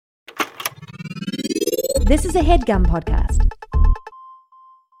This is a HeadGum podcast.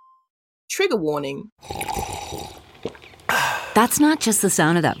 Trigger warning. That's not just the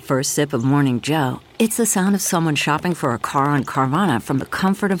sound of that first sip of Morning Joe. It's the sound of someone shopping for a car on Carvana from the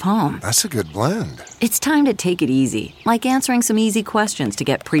comfort of home. That's a good blend. It's time to take it easy, like answering some easy questions to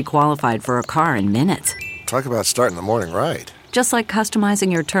get pre-qualified for a car in minutes. Talk about starting the morning right. Just like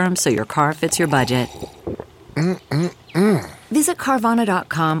customizing your terms so your car fits your budget. Visit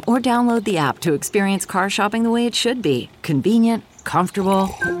Carvana.com or download the app to experience car shopping the way it should be. Convenient, comfortable.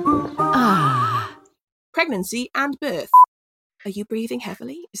 Ah. Pregnancy and birth. Are you breathing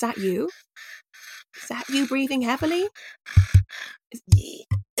heavily? Is that you? Is that you breathing heavily?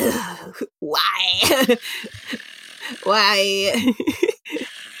 Why? Why?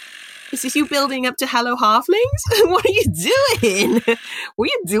 Is this you building up to Hello Halflings? What are you doing? What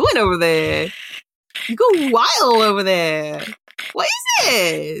are you doing over there? You go wild over there. What is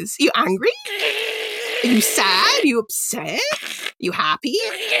this? Are you angry? Are you sad? Are you upset? Are you happy?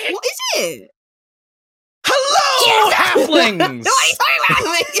 What is it? Hello, Halflings! What are you talking about?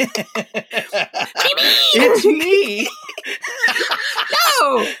 What do you mean? It's me.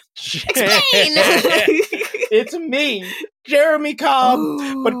 No! Explain! It's me, Jeremy Cobb.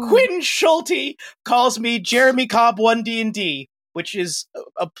 Ooh. But Quinn Schulte calls me Jeremy Cobb 1D&D, which is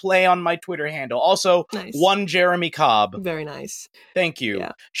a play on my Twitter handle. Also, Nice. One Jeremy Cobb. Very nice. Thank you.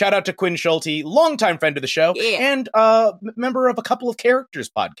 Yeah. Shout out to Quinn Schulte, longtime friend of the show, Yeah. and member of a couple of characters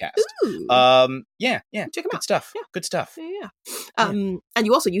podcast. Ooh. Yeah. Check 'em Good out. stuff. Yeah. Good stuff. Yeah. And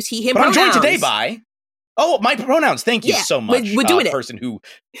you also use he, him But I'm pronouns. joined today by... Oh, my pronouns. Thank you Yeah, so much. we're doing it. Person who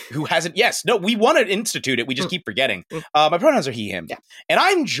hasn't... Yes, no, we want to institute it. We just keep forgetting. My pronouns are he, him. Yeah. And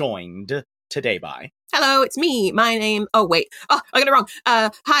I'm joined today by... Hello, it's me. My name... Oh, wait. Oh, I got it wrong.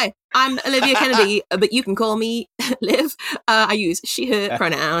 Hi, I'm Olivia Kennedy, but you can call me Liv. I use she, her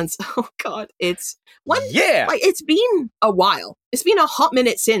pronouns. Oh, God. It's... Yeah! It's been a while. It's been a hot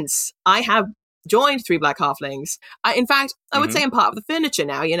minute since I have joined Three Black Halflings. In fact, I would say I'm part of the furniture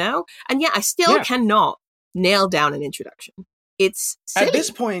now, you know? And yet I still cannot nail down an introduction. It's silly. At this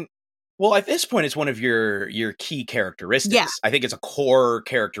point, it's one of your key characteristics. Yeah. I think it's a core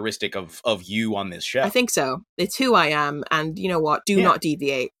characteristic of you on this show. I think so. It's who I am. And you know what? Do not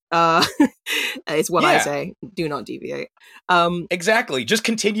deviate. It's what I Yeah. say. Do not deviate. Exactly. Just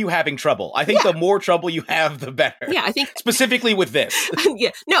continue having trouble. I think the more trouble you have, the better. Yeah, I think... Specifically with this.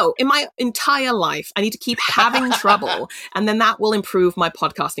 Yeah. No, in my entire life, I need to keep having trouble, and then that will improve my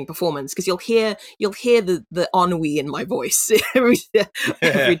podcasting performance, because you'll hear the ennui in my voice every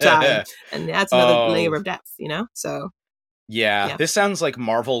time, and that's another layer of depth, you know? So... Yeah, this sounds like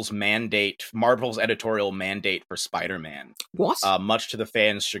Marvel's editorial mandate for Spider-Man. What? Much to the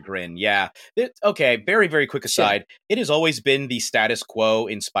fans' chagrin. Yeah. Okay, very, very quick aside. Sure. It has always been the status quo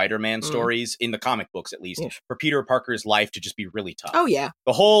in Spider-Man stories, in the comic books at least, for Peter Parker's life to just be really tough. Oh, yeah.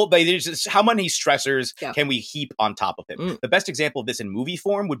 How many stressors can we heap on top of him? The best example of this in movie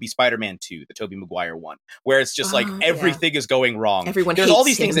form would be Spider-Man 2, the Tobey Maguire one, where it's just like everything is going wrong. There's all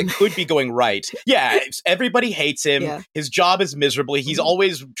these things that could be going right. Yeah, everybody hates him. Yeah. His job is miserable. He's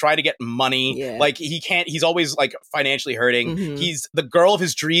always trying to get money. Yeah. Like he's always like financially hurting. He's the girl of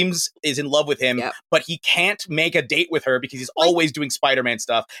his dreams is in love with him, but he can't make a date with her because he's always doing Spider-Man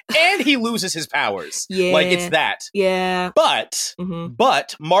stuff, and he loses his powers. Yeah. Like it's that. Yeah. But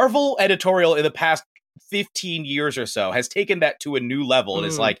Marvel editorial in the past 15 years or so has taken that to a new level. And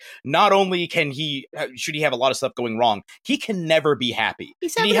it's like, not only should he have a lot of stuff going wrong, he can never be happy.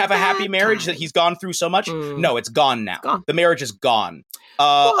 Did he have a happy marriage that he's gone through so much? No, it's gone now. The marriage is gone.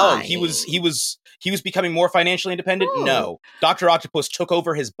 He was becoming more financially independent? No. Dr. Octopus took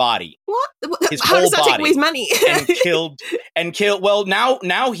over his body. What? His How whole does that body take away his money? and killed. Well,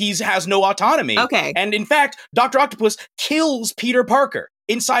 now he has no autonomy. Okay. And in fact, Dr. Octopus kills Peter Parker.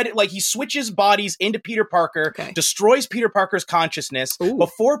 Inside it, like he switches bodies into Peter Parker, destroys Peter Parker's consciousness. Ooh.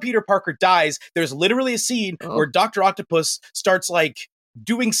 Before Peter Parker dies, there's literally a scene where Dr. Octopus starts like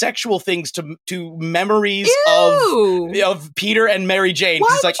doing sexual things to memories of Peter and Mary Jane.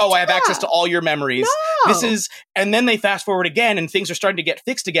 He's like, I have access to all your memories. No. And then they fast forward again and things are starting to get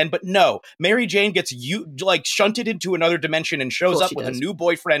fixed again. But no, Mary Jane gets shunted into another dimension and shows up with a new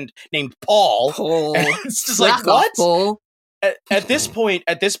boyfriend named Paul. And it's just like, what? Paul. At this point,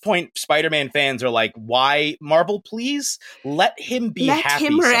 Spider-Man fans are like, "Why, Marvel? Please let him be happy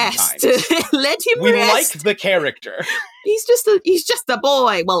sometimes. Let him rest. We like the character. He's just a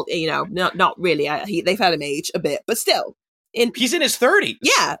boy. Well, you know, not really. They've had him age a bit, but still, he's in his 30s.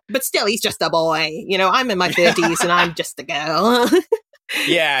 Yeah, but still, he's just a boy. You know, I'm in my 30s and I'm just a girl.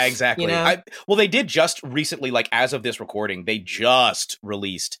 Yeah, exactly. You know? Well, they did just recently, like as of this recording, they just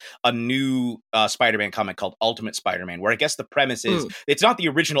released a new Spider-Man comic called Ultimate Spider-Man, where I guess the premise is it's not the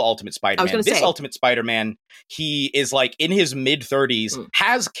original Ultimate Spider-Man. This Ultimate Spider-Man, he is like in his mid-30s,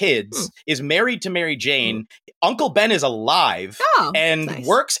 has kids, is married to Mary Jane. Uncle Ben is alive and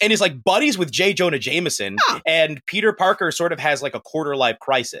works and is like buddies with J. Jonah Jameson. And Peter Parker sort of has like a quarter-life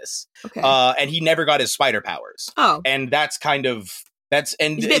crisis. Okay. And he never got his spider powers. And that's kind of...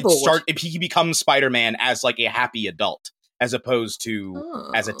 he becomes Spider-Man as like a happy adult as opposed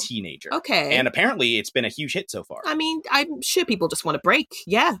to as a teenager. Okay. And apparently it's been a huge hit so far. I mean, I'm sure people just want a break.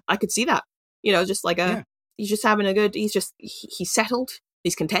 Yeah, I could see that. You know, just like he's just having a good, he's settled,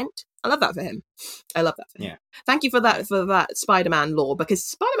 he's content. I love that for him. Yeah. Thank you for that Spider-Man lore, because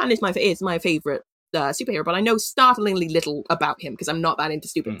Spider-Man is my favorite superhero, but I know startlingly little about him because I'm not that into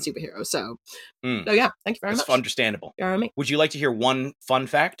stupid superheroes. So yeah, thank you very much. It's understandable. You know what I mean? Would you like to hear one fun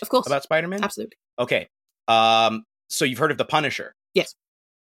fact? Of course. About Spider-Man? Absolutely. Okay. So you've heard of the Punisher? Yes.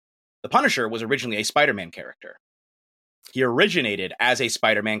 The Punisher was originally a Spider-Man character. He originated as a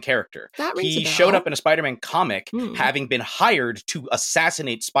Spider-Man character. He showed up in a Spider-Man comic having been hired to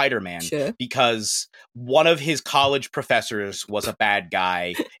assassinate Spider-Man because one of his college professors was a bad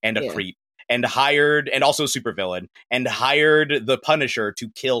guy and a creep. And also supervillain, and hired the Punisher to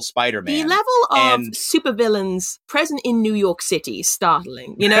kill Spider-Man. The level of supervillains present in New York City is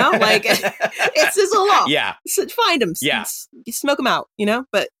startling, you know? Like, there's a lot. Yeah. So find them. Yeah. You smoke them out, you know?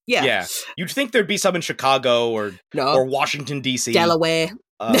 But, yeah. Yeah. You'd think there'd be some in Chicago or Washington, D.C. Delaware.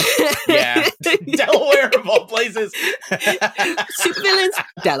 Yeah. Delaware, of all places. Supervillains,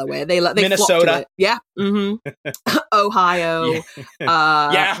 Delaware. They Minnesota. Yeah. Ohio.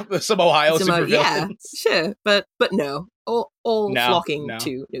 Some Ohio supervillains. Yeah, sure. But no. All flocking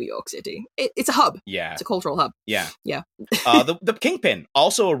to New York City. It's a hub. Yeah. It's a cultural hub. Yeah. Yeah. The Kingpin,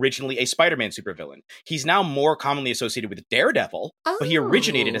 also originally a Spider-Man supervillain. He's now more commonly associated with Daredevil, but he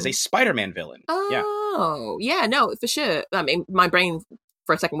originated as a Spider-Man villain. Yeah, no, for sure. I mean, my brain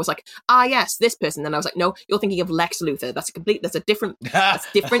for a second was like, yes, this person. Then I was like, no, you're thinking of Lex Luthor. That's different. That's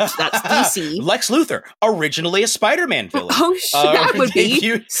DC. Lex Luthor, originally a Spider-Man villain. Oh, that would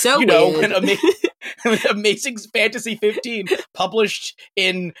be so weird. When Amazing Fantasy 15 published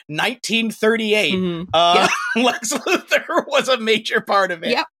in 1938, Lex Luthor was a major part of it.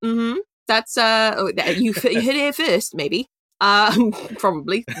 Yep. That's you hit it here first, maybe.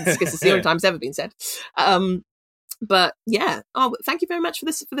 Probably, because it's the only time it's ever been said. But yeah, thank you very much for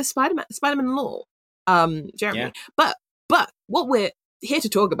this Spider-Man lore, Jeremy. Yeah. But what we're here to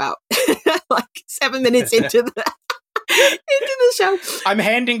talk about, like 7 minutes into the show, I'm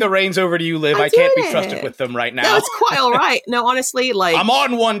handing the reins over to you, Liv. I can't be trusted with them right now. No, it's quite all right. No, honestly, like I'm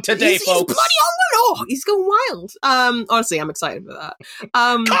on one today, folks. He's bloody on one. Oh, he's going wild. Honestly, I'm excited for that.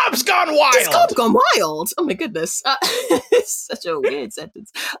 Cobb's gone wild. It's Cobb's gone wild. Oh my goodness, it's such a weird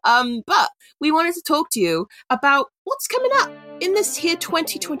sentence. But we wanted to talk to you about what's coming up in this here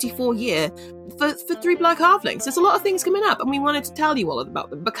 2024 year for Three Black Halflings. There's a lot of things coming up, and we wanted to tell you all about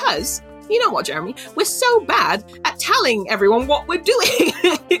them because, you know what, Jeremy? We're so bad at telling everyone what we're doing.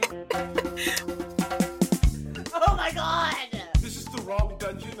 Oh my god! This is the wrong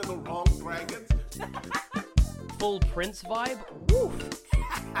dungeon and the wrong dragons. Full Prince vibe? Woo!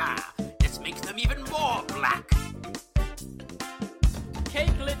 This makes them even more black.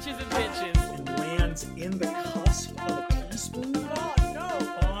 Cake glitches and bitches. And lands in the cusp of a teaspoon. Oh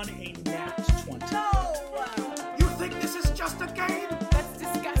no! On a nat 20. No! You think this is just a game? That's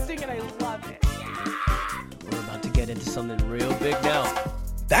disgusting and I love it. Yeah. We're about to get into something real big now.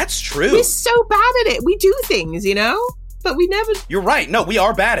 That's true. We're so bad at it. We do things, you know? But we never... You're right. No, we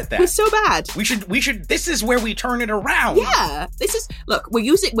are bad at that. We're so bad. We should, this is where we turn it around. Yeah. Look,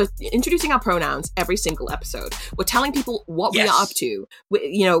 we're introducing our pronouns every single episode. We're telling people what we are up to.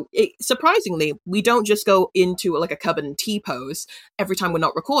 Surprisingly, we don't just go into like a cupboard and T-pose every time we're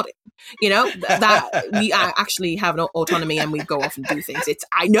not recording. You know, that we actually have an autonomy and we go off and do things.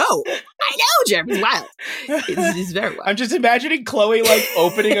 I know, Jeremy, wild. It's very wild. I'm just imagining Chloe like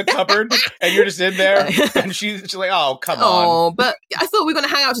opening a cupboard and you're just in there and she's like, oh, come on. Oh, but I thought we were going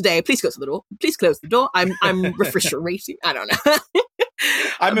to hang out today. Please close the door. Please close the door. I'm refrigerating. I don't know.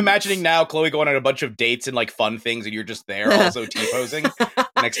 I'm imagining now Chloe going on a bunch of dates and like fun things, and you're just there also T-posing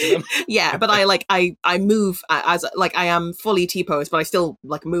next to them. Yeah, but I move as like I am fully T-posed, but I still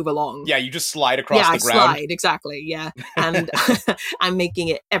like move along. Yeah, you just slide across the ground. Yeah, I slide, exactly. Yeah, and I'm making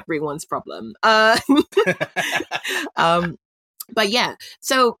it everyone's problem. But yeah,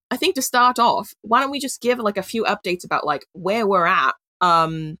 so I think to start off, why don't we just give like a few updates about like where we're at,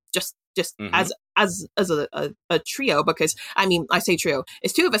 just just as a trio, because I mean, I say trio,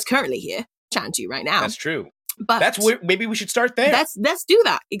 it's two of us currently here chatting to you right now. That's true. But that's where maybe we should start there. Let's do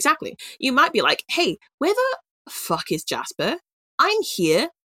that. Exactly. You might be like, hey, where the fuck is Jasper? I'm here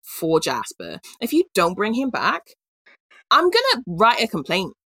for Jasper. If you don't bring him back, I'm gonna write a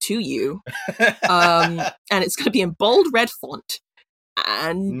complaint to you. And it's gonna be in bold red font.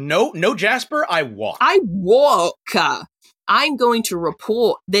 And no Jasper, I walk. I'm going to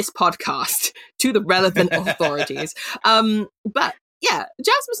report this podcast to the relevant authorities. But yeah,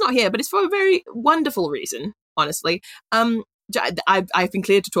 Jasper's not here, but it's for a very wonderful reason, honestly. I've been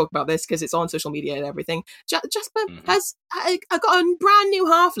cleared to talk about this because it's on social media and everything. Jasper has got a brand new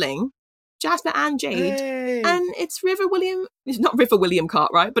halfling, Jasper and Jade, and it's River William. It's not River William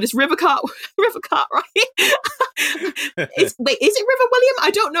Cartwright, but it's River Cartwright. Is it River William? I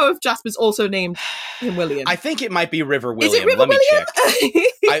don't know if Jasper's also named him William. I think it might be River William. Is it River William?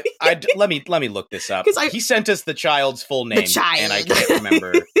 Let me look this up. He sent us the child's full name, and I can't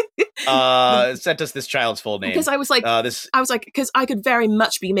remember. Sent us this child's full name because I was like, because I could very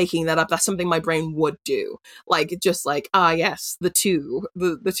much be making that up. That's something my brain would do, like just like yes, the two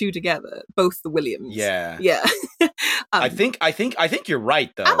together, both the Williams. Yeah. I think you're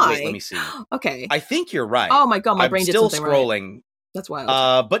right though. Wait, let me see. Okay, I think you're right. Oh my god, my brain did still something scrolling. Right. That's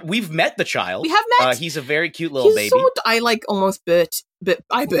wild. But we've met the child. We have met. He's a very cute little baby. I almost burst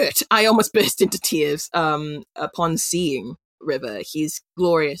into tears upon seeing River. He's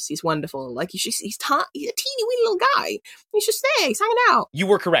glorious. He's wonderful. Like he's a teeny weeny little guy. He's just there. He's hanging out. You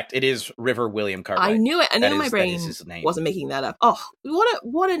were correct. It is River William Cartwright. I knew it. I knew my brain wasn't making that up. Oh,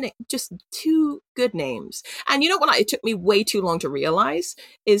 what a name! Just two good names. And you know what? It took me way too long to realize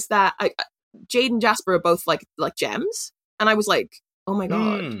is that Jade and Jasper are both like gems, and I was like, oh my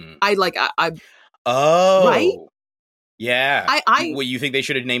god, Oh, right. Yeah. What, you think they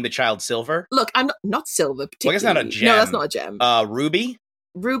should have named the child Silver? Look, I'm not Silver particularly. Well, that's not a gem. No, that's not a gem. Ruby?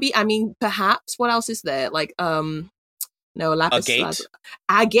 Ruby, I mean, perhaps. What else is there? Like, no, lapis.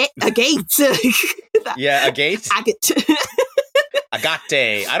 Agate? Agate. Yeah, agate? Agate.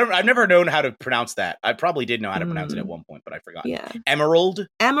 Agate. I've never known how to pronounce that. I probably did know how to pronounce it at one point, but I forgot. Yeah. Emerald?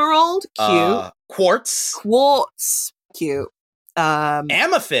 Cute. Quartz? Cute.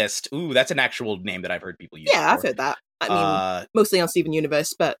 Amethyst. Ooh, that's an actual name that I've heard people use. Yeah, before. I've heard that. I mean, mostly on Steven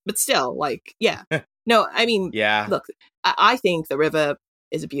Universe, but still, like, yeah. No, I mean, yeah. Look, I think the River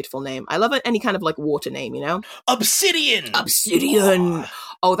is a beautiful name. I love any kind of like water name, you know? Obsidian.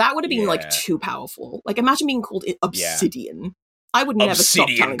 Oh, that would have been like too powerful. Like, imagine being called Obsidian. Yeah. I would never stop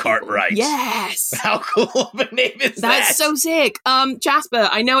telling Cartwright. People. Yes. How cool of a name is that? That's so sick. Jasper,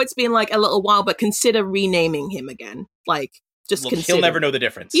 I know it's been like a little while, but consider renaming him again. Like, just consider. He'll never know the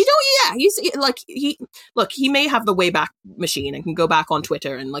difference. You know, yeah. He may have the Wayback Machine and can go back on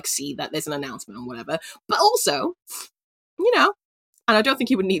Twitter and like see that there's an announcement or whatever. But also, you know, and I don't think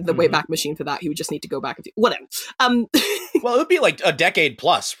he would need the Wayback Machine for that. He would just need to go back and whatever. Well, it would be like a decade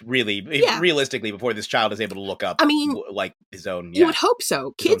plus, really, realistically, before this child is able to look up. I mean, like his own. You would hope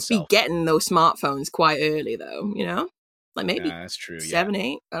so. Kids be getting those smartphones quite early, though. You know, like maybe that's true. 7,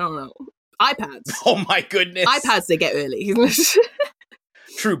 8. I don't know. iPads. Oh my goodness. iPads they get early.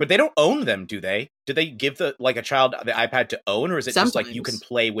 True, but they don't own them, do they? Do they give a child the iPad to own, or is it just like you can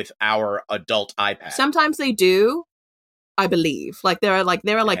play with our adult iPad? Sometimes they do, I believe. Like there are like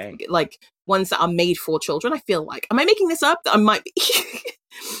ones that are made for children. I feel like. Am I making this up? I might be.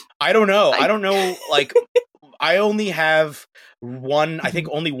 I don't know. I don't know. Like I only have I think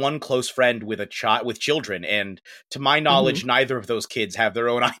only one close friend with with children, and to my knowledge, neither of those kids have their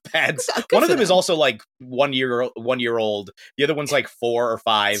own iPads. One of them is also like 1 year old. The other one's like 4 or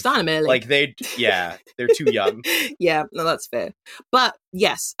 5. Start them early. Like they're too young. Yeah, no, that's fair. But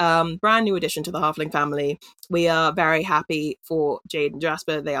yes, brand new addition to the Halfling family. We are very happy for Jade and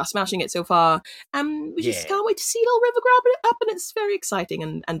Jasper. They are smashing it so far, and we just can't wait to see little River grab it up, and it's very exciting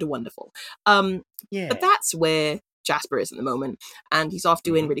and wonderful. But that's where Jasper is at the moment, and he's off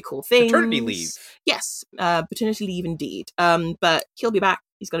doing really cool things. Paternity leave. Yes, paternity leave indeed. But he'll be back.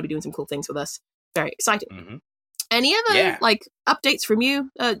 He's going to be doing some cool things with us. Very exciting. Any other like updates from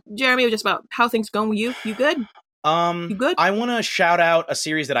you, Jeremy, just about how things are going with you? You good? You good? I want to shout out a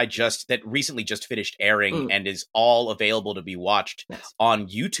series that recently just finished airing and is all available to be watched on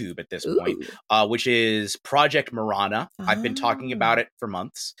YouTube at this point, which is Project Marana. I've been talking about it for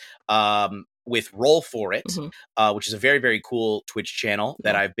months. with Roll For It, which is a very, very cool Twitch channel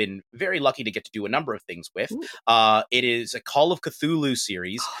that I've been very lucky to get to do a number of things with. It is a Call of Cthulhu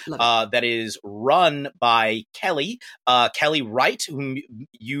series that is run by Kelly Wright, whom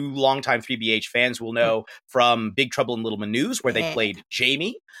you longtime 3BH fans will know from Big Trouble in Little News, where they played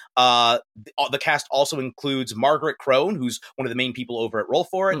Jamie. The cast also includes Margaret Crone, who's one of the main people over at Roll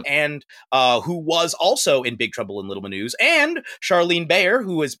For It, and who was also in Big Trouble in Little News, and Charlene Bayer,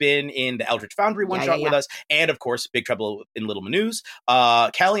 who has been in the Eldritch Foundry one-shot with us, and of course, Big Trouble in Little News.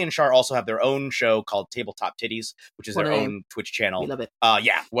 Callie and Char also have their own show called Tabletop Titties, which is their own Twitch channel. We love it.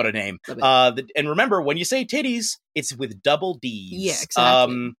 Yeah, what a name. And remember, when you say titties, it's with double D's. Yeah,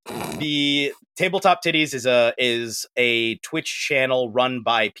 exactly. The Tabletop Titties is a Twitch channel run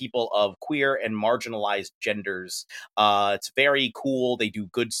by people of queer and marginalized genders. It's very cool. They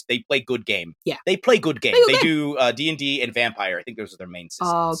play good game. Yeah. They play good game. They do D&D and Vampire. I think those are their main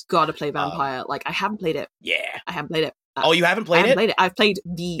systems. Oh, gotta play Vampire. I haven't played it. Yeah. I haven't played it. Oh, you haven't played it? I've played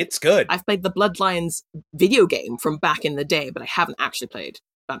It's good. I've played the Bloodlines video game from back in the day, but I haven't actually played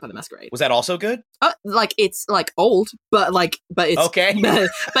Vampire the Masquerade. Was that also good? It's old, but it's okay. but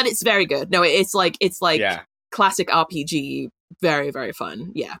it's very good. No, it's classic RPG, very, very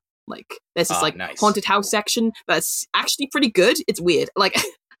fun. Yeah. There's this nice. haunted house section that's actually pretty good. It's weird. I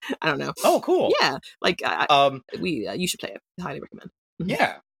don't know. Oh, cool. Yeah. You should play it. I highly recommend.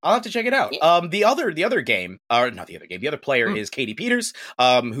 Yeah. I'll have to check it out. Yeah. The other player is Katie Peters,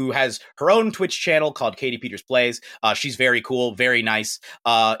 who has her own Twitch channel called Katie Peters Plays. She's very cool, very nice.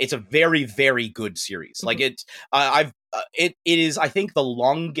 It's a very, very good series. It is, I think, the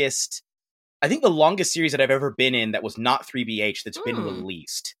longest series that I've ever been in that was not 3BH that's been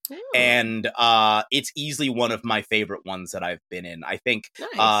released. And it's easily one of my favorite ones that I've been in. I think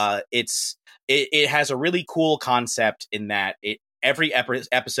it has a really cool concept in that every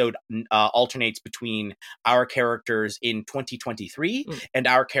episode alternates between our characters in 2023 and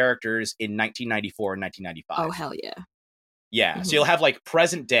our characters in 1994 and 1995. Oh, hell yeah. Yeah. So you'll have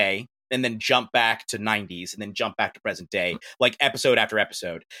present day, and then jump back to 90s, and then jump back to present day, episode after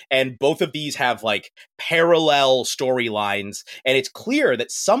episode. And both of these have parallel storylines, and it's clear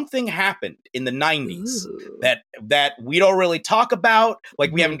that something happened in the 90s that we don't really talk about,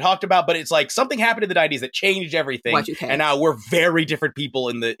 we haven't talked about, but it's something happened in the 90s that changed everything. And now we're very different people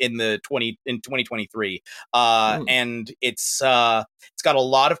in 2023. And it's got a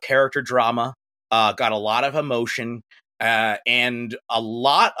lot of character drama, got a lot of emotion, and a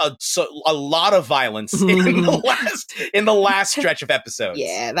lot of violence in the last stretch of episodes.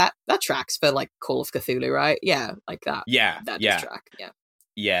 Yeah, that tracks for Call of Cthulhu, right? Yeah, that. Yeah, that does track. Yeah,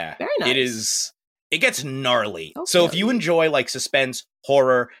 yeah. Very nice. It gets gnarly. Okay. So if you enjoy suspense,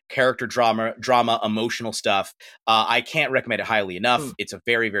 horror, character drama, emotional stuff, I can't recommend it highly enough. It's a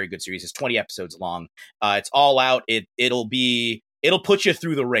very, very good series. It's 20 episodes long. It's all out. It'll put you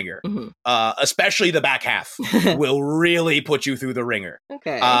through the ringer, especially the back half will really put you through the ringer.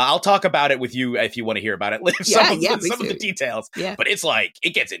 Okay. I'll talk about it with you if you want to hear about it. Some of the details. Yeah. But it's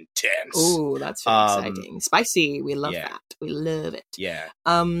it gets intense. Oh, that's very exciting. Spicy. We love that. We love it. Yeah.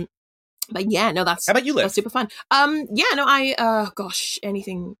 But yeah, no, that's... How about you, Liv? That's super fun.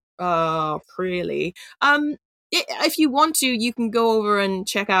 Anything really. If you want to, you can go over and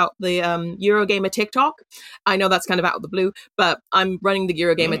check out the Eurogamer TikTok. I know that's kind of out of the blue, but I'm running the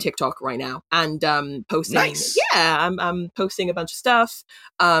Eurogamer TikTok right now and posting. Nice. Yeah, I'm posting a bunch of stuff.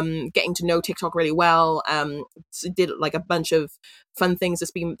 Getting to know TikTok really well. Did a bunch of fun things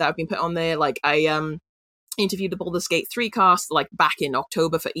that have been put on there. I interviewed the Baldur's Gate 3 cast back in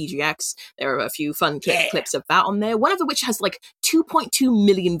October for EGX. There are a few fun clips of that on there. One of which has 2.2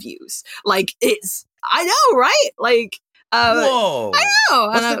 million views. I know, right? Whoa! I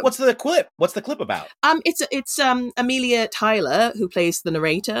know. What's the clip? What's the clip about? It's Amelia Tyler, who plays the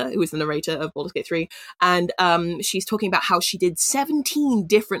narrator, who is the narrator of Baldur's Gate 3, and she's talking about how she did 17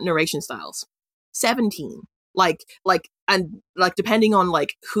 different narration styles. 17. Depending on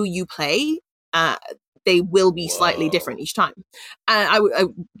who you play, they will be slightly different each time. And I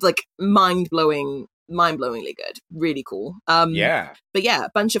mind-blowingly good. Really cool. Yeah. But yeah,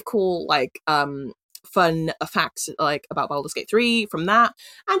 a bunch of cool, fun facts, about Baldur's Gate 3 from that,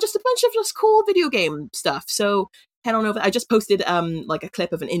 and just a bunch of just cool video game stuff. So head on over. I just posted like a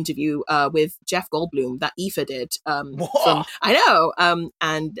clip of an interview with Jeff Goldblum that Aoife did from I know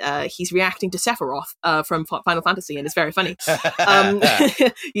and he's reacting to Sephiroth from Final Fantasy, and it's very funny.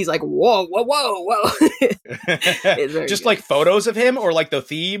 He's like, whoa. Just good. Like photos of him, or like the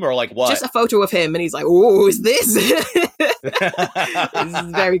theme, or like what? Just a photo of him, and he's like, oh, is this? This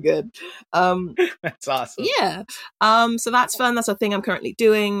is very good. That's awesome. Yeah. So that's fun. That's a thing I'm currently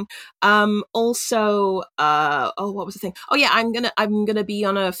doing. Also, what was the thing? Oh yeah, I'm gonna be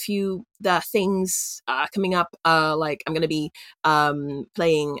on a few things coming up. Like I'm gonna be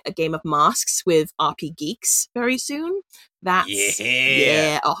playing a game of Masks with RP Geeks very soon. That's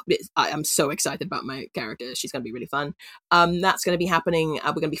I'm so excited about my character. She's gonna be really fun. That's gonna be happening.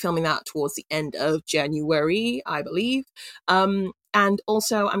 We're gonna be filming that towards the end of January, I believe. And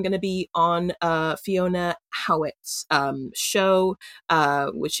also I'm gonna be on Fiona Howitt's show,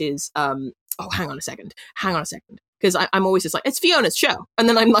 which is hang on a second. Because I'm always just like, it's Fiona's show. And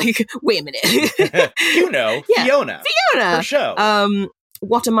then I'm like, wait a minute. Fiona. Her show.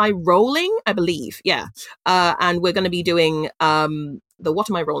 What Am I Rolling? I believe. Yeah. And we're going to be doing the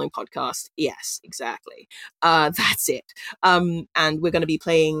What Am I Rolling podcast. Yes, exactly. That's it. And we're going to be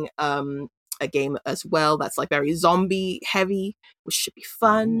playing a game as well that's like very zombie heavy, which should be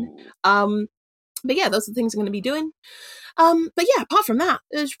fun. But yeah, those are the things I'm going to be doing. But yeah, apart from that,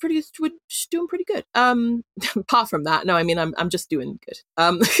 we're just doing pretty good. Apart from that, no, I mean, I'm just doing good.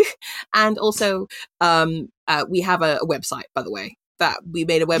 And also, we have a website, by the way, that we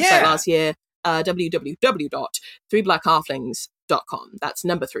made a website last year, www.3blackhalflings.com. That's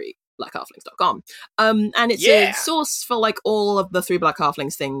number 3, blackhalflings.com. And it's a source for like all of the 3 Black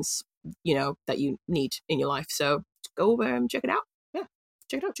Halflings things, you know, that you need in your life. So go over and check it out. Yeah,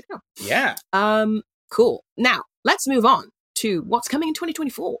 check it out. Yeah. Cool. Now, let's move on to what's coming in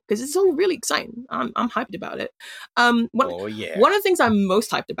 2024, because it's all really exciting. I'm hyped about it. One of the things I'm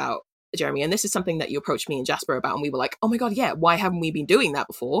most hyped about, Jeremy, and this is something that you approached me and Jasper about, and we were like, oh my god, yeah, why haven't we been doing that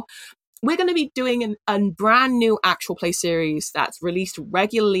before? We're going to be doing a brand new actual play series that's released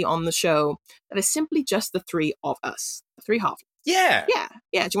regularly on the show that is simply just the 3 of us, the 3 halflings. Yeah. Do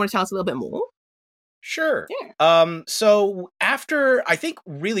you want to tell us a little bit more? Sure. Yeah. So after, I think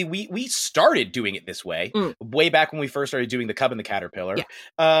really we started doing it this way way back when we first started doing the Cub and the Caterpillar. Yeah.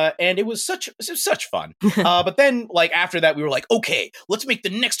 And it was such fun. But then like after that we were like, okay, let's make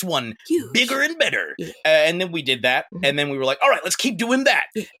the next one bigger and better. Yeah. And then we did that. Mm-hmm. And then we were like, all right, let's keep doing that.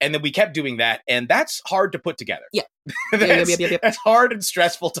 Yeah. And then we kept doing that. And that's hard to put together. Yeah. That's hard and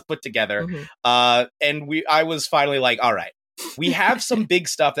stressful to put together. Mm-hmm. And I was finally like, all right, we have some big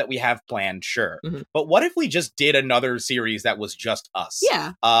stuff that we have planned, sure. Mm-hmm. But what if we just did another series that was just us?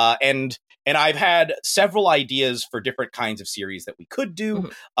 Yeah. And I've had several ideas for different kinds of series that we could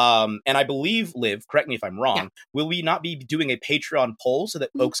do. Mm-hmm. And I believe, Liv, correct me if I'm wrong, will we not be doing a Patreon poll so that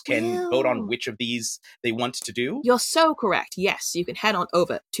folks can vote on which of these they want to do? You're so correct. Yes, you can head on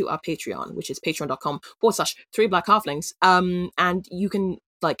over to our Patreon, which is patreon.com/3blackhalflings. And you can,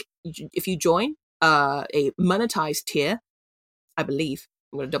 like, if you join a monetized tier, I believe,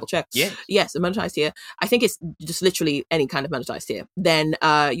 I'm going to double check. Yes, a monetized tier. I think it's just literally any kind of monetized tier. Then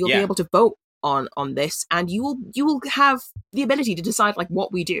you'll be able to vote on this, and you will have the ability to decide like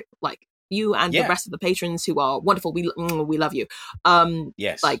what we do. Like you and the rest of the patrons who are wonderful. We love you. So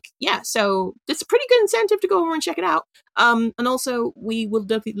it's a pretty good incentive to go over and check it out. And also we will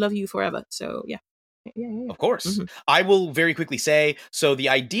love you forever. So yeah. Of course. Mm-hmm. I will very quickly say, so the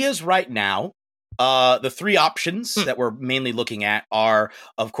ideas right now, the 3 options that we're mainly looking at are,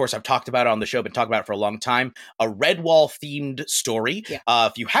 of course, I've talked about it on the show, been talking about it for a long time, a Redwall themed story. Yeah.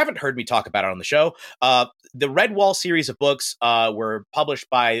 If you haven't heard me talk about it on the show, the Redwall series of books were published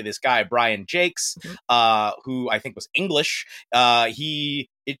by this guy, Brian Jakes, who I think was English.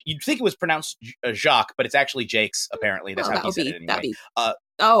 You'd think it was pronounced Jacques, but it's actually Jakes, apparently. That's how he said it anyway.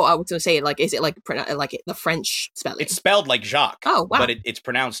 I was going to say, like, is it like the French spelling? It's spelled like Jacques. Oh, wow. But it's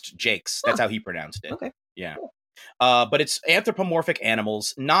pronounced Jakes. That's how he pronounced it. Okay. Yeah. Cool. But it's anthropomorphic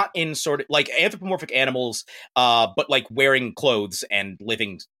animals, not in sort of like anthropomorphic animals, but like wearing clothes and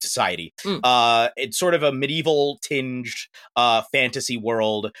living society. It's sort of a medieval tinged fantasy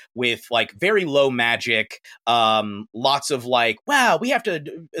world with like very low magic, lots of like, wow,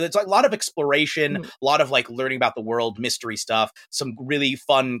 it's like a lot of exploration, a lot of like learning about the world, mystery stuff, some really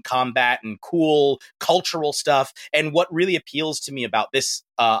fun combat and cool cultural stuff. And what really appeals to me about this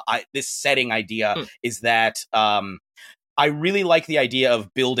this setting idea is that I really like the idea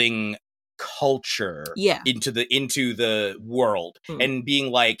of building culture into the world and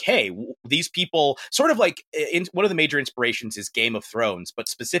being like, hey, these people sort of like one of the major inspirations is Game of Thrones, but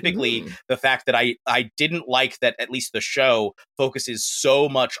specifically the fact that I didn't like that at least the show focuses so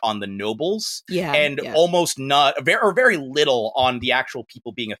much on the nobles almost not or very little on the actual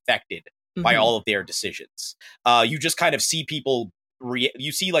people being affected by all of their decisions. You just kind of see people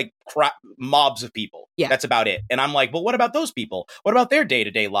you see like mobs of people. That's about it. And I'm like, well, what about those people? What about their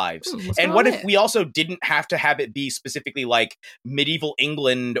day-to-day lives? And what if we also didn't have to have it be specifically like medieval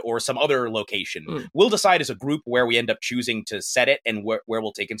England or some other location? We'll decide as a group where we end up choosing to set it and where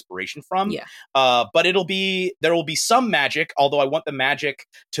we'll take inspiration from. But there will be some magic, although I want the magic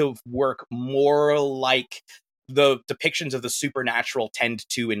to work more like the depictions of the supernatural tend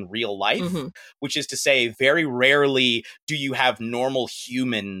to in real life, which is to say, very rarely do you have normal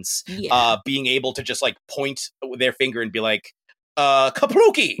humans being able to just like point their finger and be like,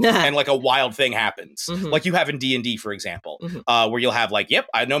 Kapruki, and like a wild thing happens, like you have in D&D, for example, where you'll have like, yep,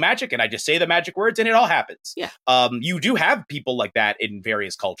 I know magic, and I just say the magic words, and it all happens. You do have people like that in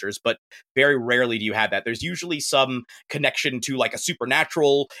various cultures, but very rarely do you have that. There's usually some connection to like a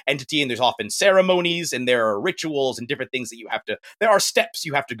supernatural entity, and there's often ceremonies, and there are rituals and different things that there are steps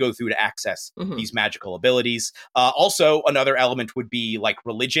you have to go through to access these magical abilities. Also, another element would be like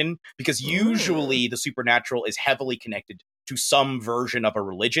religion, because usually the supernatural is heavily connected to some version of a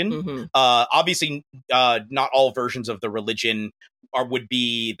religion. Obviously, not all versions of the religion would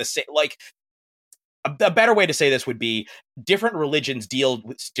be the same. Like, a better way to say this would be different religions deal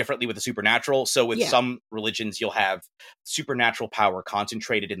differently with the supernatural. So with some religions, you'll have supernatural power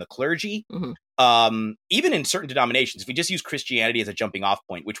concentrated in the clergy. Even in certain denominations, if we just use Christianity as a jumping off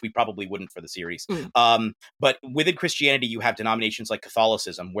point, which we probably wouldn't for the series. But within Christianity, you have denominations like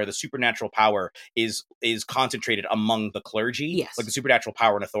Catholicism, where the supernatural power is concentrated among the clergy, like the supernatural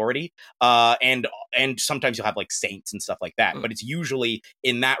power and authority. And sometimes you'll have like saints and stuff like that, but it's usually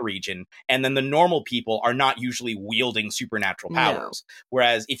in that region. And then the normal people are not usually wielding supernatural powers.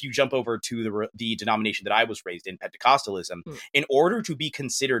 Whereas if you jump over to the denomination that I was raised in, Pentecostalism, in order to be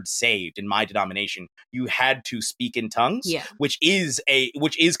considered saved in my denomination, you had to speak in tongues, which is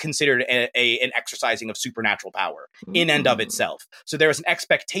considered an exercising of supernatural power in and of itself. So there is an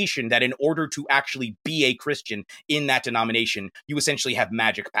expectation that in order to actually be a Christian in that denomination, you essentially have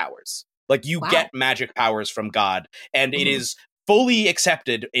magic powers. Like you get magic powers from God, and it is fully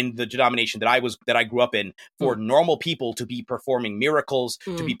accepted in the denomination that I grew up in for normal people to be performing miracles,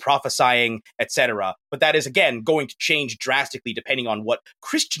 to be prophesying, etc. But that is, again, going to change drastically depending on what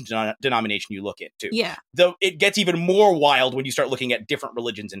Christian denomination you look into. Though it gets even more wild when you start looking at different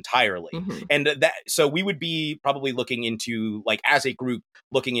religions entirely. And so we would be probably looking into, like, as a group,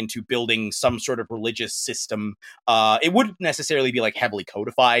 looking into building some sort of religious system. It wouldn't necessarily be like heavily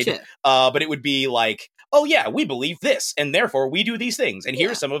codified, but it would be like, oh yeah, we believe this, and therefore we do these things. And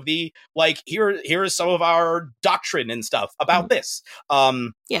here's some of the, like, here is some of our doctrine and stuff about this.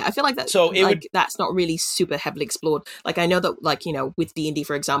 I feel like that. So that's not really super heavily explored. Like, I know that, like, you know, with D&D,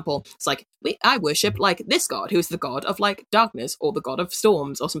 for example, it's like, I worship like this god, who's the god of like darkness, or the god of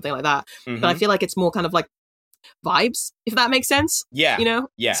storms, or something like that. But I feel like it's more kind of like vibes, if that makes sense. You know?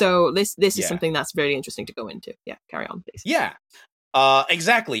 So this is something that's very interesting to go into. Carry on, please.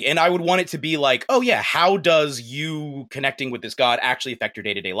 Exactly. And I would want it to be like, oh yeah, how does you connecting with this god actually affect your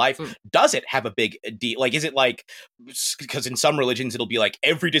day-to-day life? Does it have a big deal? Like, is it like, because in some religions it'll be like,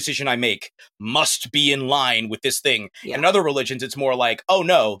 every decision I make must be in line with this thing. And in other religions it's more like, oh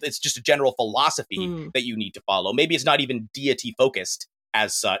no, it's just a general philosophy that you need to follow. Maybe it's not even deity focused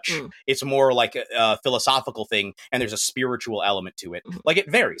as such. It's more like a philosophical thing, and there's a spiritual element to it. Like,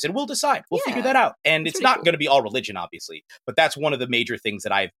 it varies, and we'll decide. We'll figure that out. And it's not going to be all religion, obviously, but that's one of the major things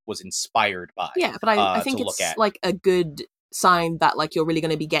that I was inspired by. But I think it's like a good sign that, like, you're really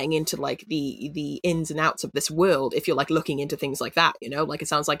going to be getting into like the ins and outs of this world if you're like looking into things like that, you know. Like, it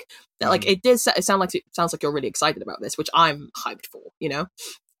sounds like like it sounds like you're really excited about this, which I'm hyped for, you know.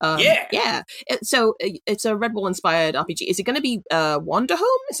 So it's a Red Bull inspired RPG. Is it going to be Wanderhome?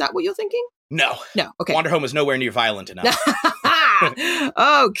 Is that what you're thinking? No. Okay. Wanderhome is nowhere near violent enough.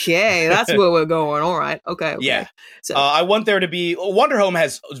 Okay, that's where we're going. All right. Okay. Yeah. So I want there to be Wanderhome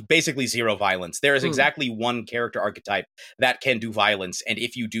has basically zero violence. There is exactly one character archetype that can do violence, and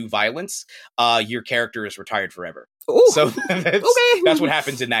if you do violence, your character is retired forever. Ooh. So that's what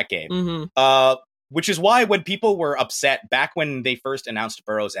happens in that game. Which is why when people were upset back when they first announced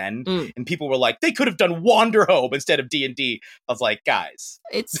Burrow's End, and people were like, they could have done Wanderhome instead of D&D. I was like, guys,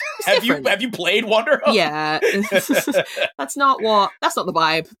 it's have you played Wanderhome? Yeah, that's not the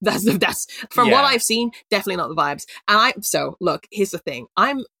vibe. That's from what I've seen, definitely not the vibes. And look, here's the thing: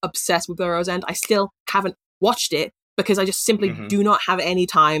 I'm obsessed with Burrow's End. I still haven't watched it because I just simply do not have any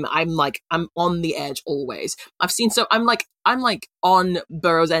time. I'm on the edge always. I'm on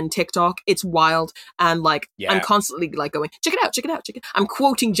Burrow's End TikTok. It's wild. And I'm constantly going, check it out. I'm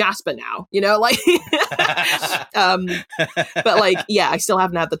quoting Jasper now, but I still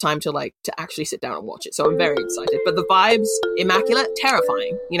haven't had the time to actually sit down and watch it. So I'm very excited, but the vibes, immaculate,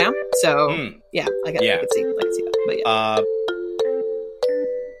 terrifying, so I can see that, but yeah.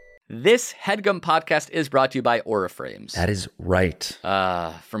 This HeadGum podcast is brought to you by Aura Frames. That is right.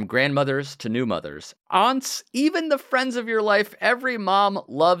 From grandmothers to new mothers, aunts, even the friends of your life, every mom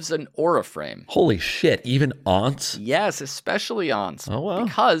loves an Aura Frame. Holy shit, even aunts? Yes, especially aunts. Oh, wow.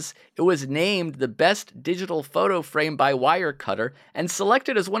 Because it was named the best digital photo frame by Wirecutter and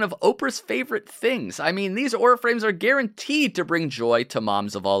selected as one of Oprah's favorite things. I mean, these Aura Frames are guaranteed to bring joy to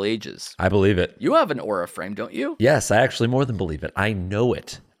moms of all ages. I believe it. You have an Aura Frame, don't you? Yes, I actually more than believe it. I know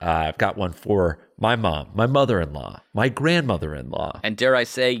it. I've got one for my mom, my mother-in-law, my grandmother-in-law. And dare I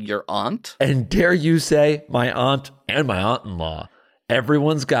say, your aunt? And dare you say, my aunt and my aunt-in-law.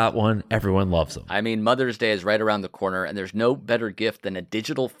 Everyone's got one. Everyone loves them. I mean, Mother's Day is right around the corner, and there's no better gift than a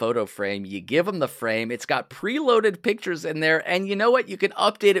digital photo frame. You give them the frame. It's got preloaded pictures in there, and you know what? You can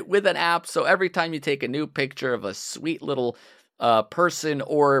update it with an app, so every time you take a new picture of a sweet little person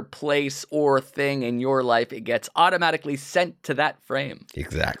or place or thing in your life, it gets automatically sent to that frame.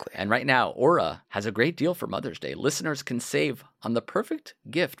 Exactly. And right now, Aura has a great deal for Mother's Day. Listeners can save on the perfect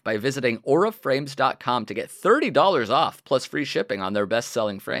gift by visiting auraframes.com to get $30 off plus free shipping on their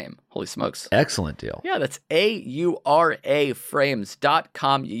best-selling frame. Holy smokes. Excellent deal. Yeah, that's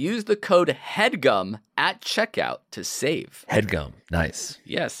auraframes.com. You use the code HEADGUM at checkout to save. HeadGum. Nice.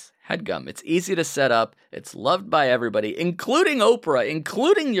 Yes. HeadGum. It's easy to set up. It's loved by everybody, including Oprah,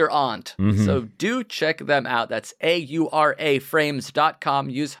 including your aunt. Mm-hmm. So do check them out. That's auraframes.com.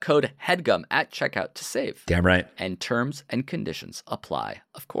 Use code HEADGUM at checkout to save. Damn right. And terms and conditions apply,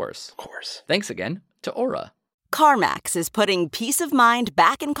 of course. Of course. Thanks again to Aura. CarMax is putting peace of mind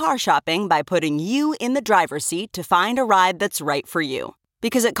back in car shopping by putting you in the driver's seat to find a ride that's right for you.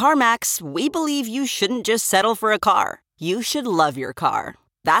 Because at CarMax, we believe you shouldn't just settle for a car. You should love your car.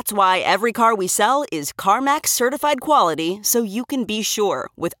 That's why every car we sell is CarMax certified quality, so you can be sure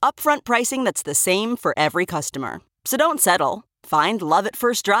with upfront pricing that's the same for every customer. So don't settle. Find love at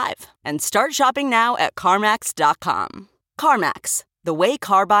first drive and start shopping now at CarMax.com. CarMax, the way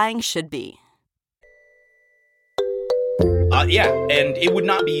car buying should be. And it would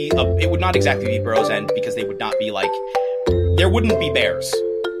not exactly be Burrow's End because they would not be there wouldn't be bears.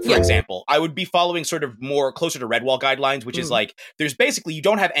 For example, I would be following sort of more closer to Redwall guidelines, which is there's basically, you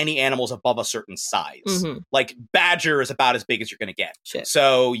don't have any animals above a certain size. Mm-hmm. Like badger is about as big as you're going to get. Shit.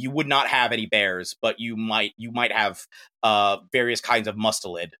 So you would not have any bears, but you might have various kinds of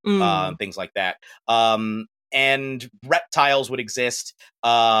mustelid, things like that. And reptiles would exist.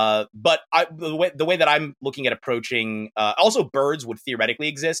 But the way that I'm looking at approaching, also birds would theoretically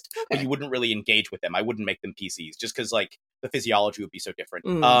exist, but you wouldn't really engage with them. I wouldn't make them PCs just because the physiology would be so different.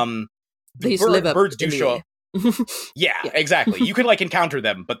 Birds do show up. Yeah, exactly. You could encounter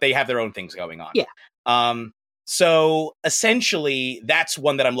them, but they have their own things going on. Yeah. So essentially that's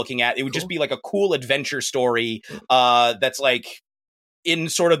one that I'm looking at. It would just be a cool adventure story, that's in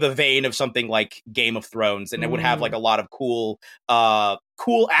sort of the vein of something like Game of Thrones, and it would have a lot of cool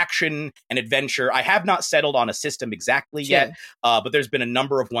action and adventure. I have not settled on a system exactly yet, but there's been a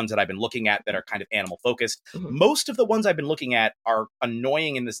number of ones that I've been looking at that are kind of animal focused. Mm-hmm. Most of the ones I've been looking at are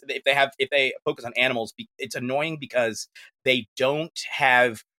annoying in this. If they focus on animals, it's annoying because they don't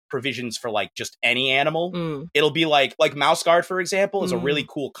have provisions for just any animal. It'll be like Mouse Guard, for example, is a really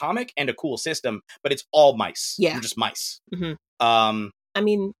cool comic and a cool system, but it's all mice. Yeah. They're just mice. Mm-hmm.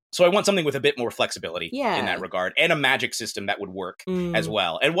 So I want something with a bit more flexibility in that regard, and a magic system that would work as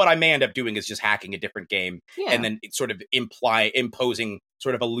well. And what I may end up doing is just hacking a different game and then it sort of imposing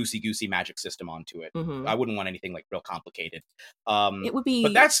sort of a loosey-goosey magic system onto it. Mm-hmm. I wouldn't want anything real complicated. It would be,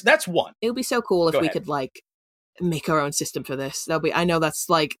 but that's one. It would be so cool if we could make our own system for this. I know that's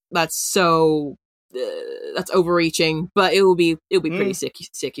so that's overreaching, but it will be pretty sick,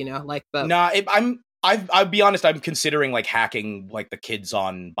 but I'll be honest, I'm considering like hacking like the kids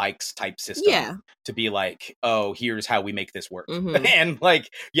on bikes type system to be like, oh, here's how we make this work. And like,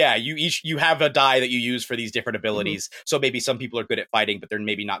 yeah, you have a die that you use for these different abilities. So maybe some people are good at fighting, but they're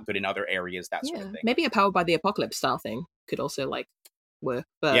maybe not good in other areas, that sort of thing. Maybe a Powered by the Apocalypse style thing could also like work.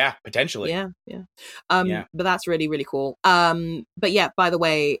 But yeah, potentially. Yeah. But that's really, really cool. But yeah, by the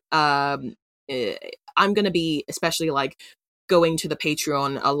way, I'm gonna be especially like going to the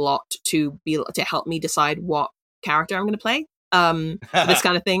Patreon a lot to help me decide what character I'm going to play, this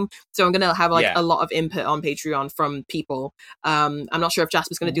kind of thing. So I'm going to have like a lot of input on Patreon from people. I'm not sure if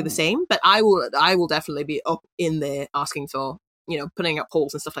Jasper's going to do the same, but I will definitely be up in there asking for, putting up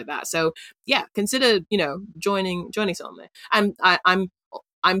polls and stuff like that. So yeah, consider, joining some there. And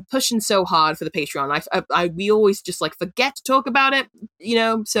I'm pushing so hard for the Patreon. We always just like forget to talk about it,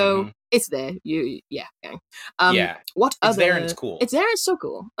 so it's there. Gang. What it's there and it's cool. It's there and it's so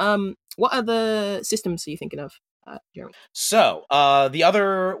cool. What other systems are you thinking of, Jeremy? So the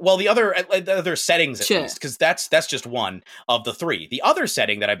other settings at least, because that's just one of the three. The other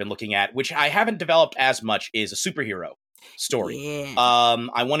setting that I've been looking at, which I haven't developed as much, is a superhero story.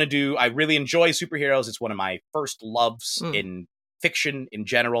 I really enjoy superheroes. It's one of my first loves in fiction in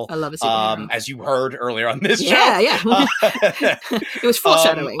general. I love it. As you heard earlier on this show. Yeah. It was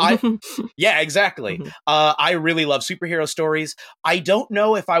foreshadowing. Exactly. I really love superhero stories. I don't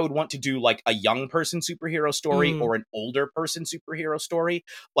know if I would want to do like a young person superhero story or an older person superhero story.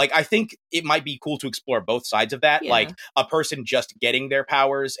 Like, I think it might be cool to explore both sides of that. Like a person just getting their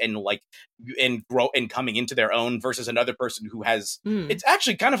powers and like and grow and coming into their own versus another person who has it's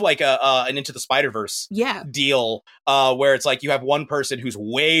actually kind of like an Into the Spider-Verse deal, where it's like you have one person who's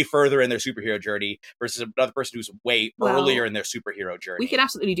way further in their superhero journey versus another person who's way earlier in their superhero journey. We could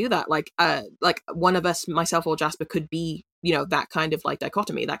absolutely do that. Like one of us, myself or Jasper, could be, that kind of like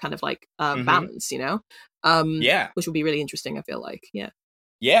dichotomy, that kind of like balance, which would be really interesting, I feel like.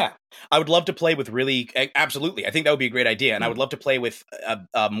 Yeah, I would love to play with absolutely. I think that would be a great idea. And I would love to play with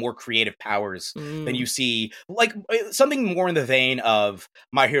more creative powers than you see, like something more in the vein of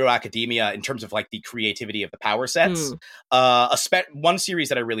My Hero Academia in terms of like the creativity of the power sets. One series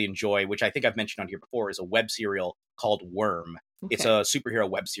that I really enjoy, which I think I've mentioned on here before, is a web serial called Worm. Okay. It's a superhero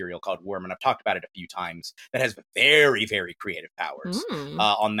web serial called Worm, and I've talked about it a few times, that has very, very creative powers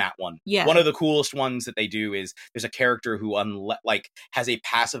on that one. Yeah. One of the coolest ones that they do is there's a character who has a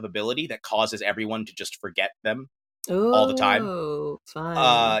passive ability that causes everyone to just forget them all the time. Oh,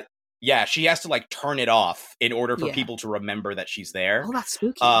 fine. Yeah, she has to like turn it off in order for people to remember that she's there. Oh, that's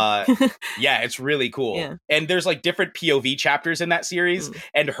spooky. Yeah, it's really cool. Yeah. And there's like different POV chapters in that series,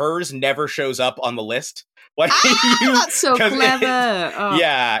 and hers never shows up on the list. That's so clever.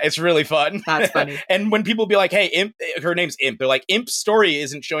 Yeah, it's really fun. That's funny. And when people be like, hey, Imp, her name's Imp, they're like, Imp's story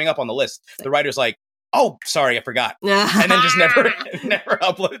isn't showing up on the list. The writer's like, oh, sorry, I forgot. And then just never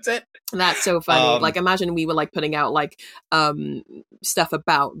uploads it. That's so funny. Like, imagine we were like putting out like stuff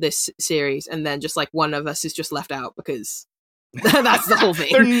about this series, and then just like one of us is just left out because that's the whole thing.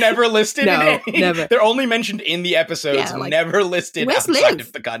 They're never listed. Never. They're only mentioned in the episodes, never listed outside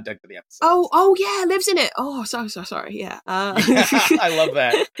of the context of the episode. Oh yeah, Liv's in it. Oh, so sorry. Yeah. I love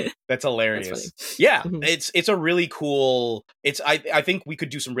that. That's hilarious. That's yeah, it's a really cool. I think we could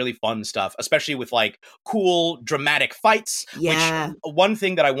do some really fun stuff, especially with like cool dramatic fights. Yeah. Which one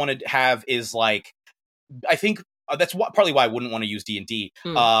thing that I want to have is like, I think. That's partly why I wouldn't want to use D&D.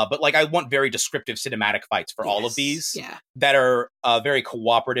 But like, I want very descriptive cinematic fights for all of these that are very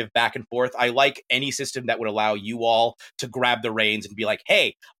cooperative back and forth. I like any system that would allow you all to grab the reins and be like,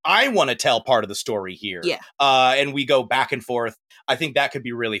 hey, I want to tell part of the story here. Yeah. And we go back and forth. I think that could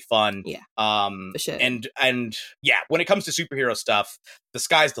be really fun. Yeah. For sure. And yeah, when it comes to superhero stuff, the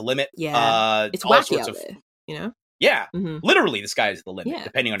sky's the limit. Yeah. It's wacky out there, Yeah. Literally the sky is the limit,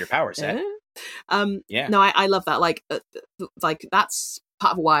 depending on your power set. No, I love that. Like that's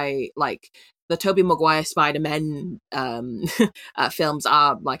part of why like the Tobey Maguire Spider-Man films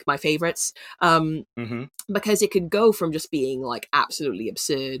are like my favorites, because it could go from just being like absolutely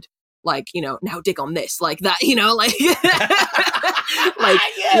absurd, like, now dig on this, like that, like like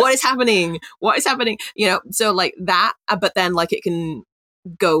what is happening, so like that, but then like it can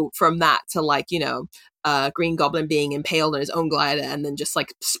go from that to like, Green Goblin being impaled on his own glider and then just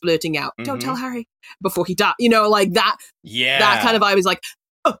like splurting out, don't tell Harry, before he died, like that. Yeah, that kind of vibe is like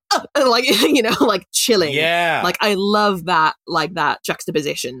like, like chilling. Yeah, like I love that, like that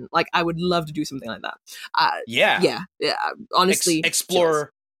juxtaposition. Like I would love to do something like that. Yeah honestly,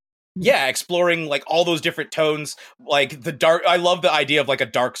 explore Yeah, exploring like all those different tones, like the dark. I love the idea of like a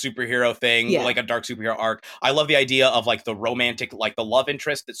dark superhero thing, like a dark superhero arc. I love the idea of like the romantic, like the love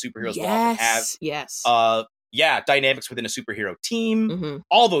interest that superheroes will often have. Yes. Yeah, dynamics within a superhero team.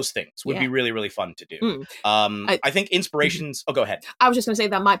 All those things would be really, really fun to do. I think inspirations. Oh, go ahead. I was just going to say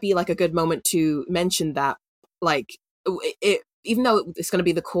that might be like a good moment to mention that, like, even though it's going to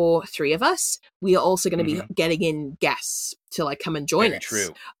be the core three of us, we are also going to be getting in guests to like come and join us. True.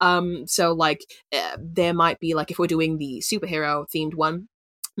 So like there might be like, if we're doing the superhero themed one,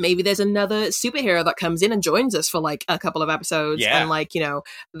 maybe there's another superhero that comes in and joins us for like a couple of episodes, and like, you know,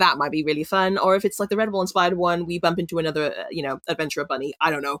 that might be really fun. Or if it's like the Red Bull inspired one, we bump into another, you know, adventurer bunny. I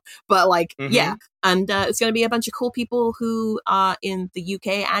don't know, but like, yeah. And it's going to be a bunch of cool people who are in the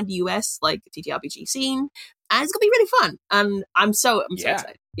UK and US, like the TTRPG scene, and it's going to be really fun. And I'm so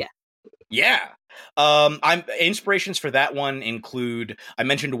excited. Yeah. Inspirations for that one include, I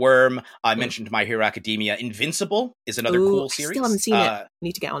mentioned Worm, I mentioned My Hero Academia. Invincible is another cool series. Still haven't seen it.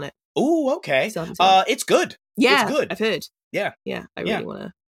 Need to get on it. Oh, okay. It's good. Yeah, it's good. I've heard. Yeah. I really want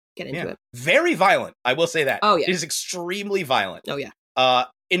to get into it. Very violent, I will say that. Oh, yeah. It is extremely violent. Oh, yeah.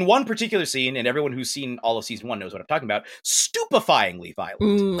 In one particular scene, and everyone who's seen all of season 1 knows what I'm talking about, stupefyingly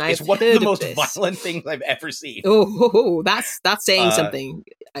violent. It's one of the most violent things I've ever seen. Oh, that's saying something,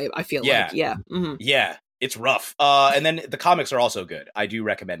 I feel like. Yeah. Yeah, it's rough. And then the comics are also good. I do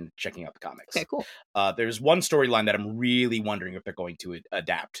recommend checking out the comics. Okay, cool. There's one storyline that I'm really wondering if they're going to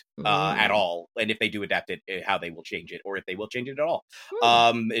adapt at all, and if they do adapt it, how they will change it, or if they will change it at all.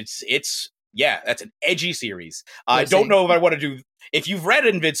 That's an edgy series. I don't know if I want to do. If you've read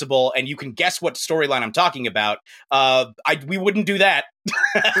Invincible and you can guess what storyline I'm talking about, we wouldn't do that.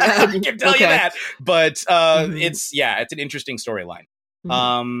 I can tell you that. But it's an interesting storyline.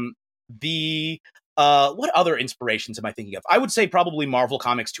 What other inspirations am I thinking of? I would say probably Marvel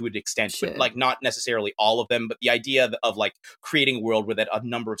Comics to an extent, but like not necessarily all of them. But the idea of like creating a world where that a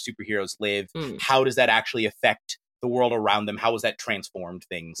number of superheroes live, how does that actually affect the world around them? How has that transformed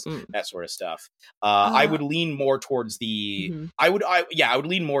things? That sort of stuff. I would lean more towards the. I would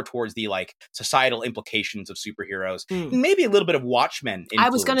lean more towards the like societal implications of superheroes. Maybe a little bit of Watchmen.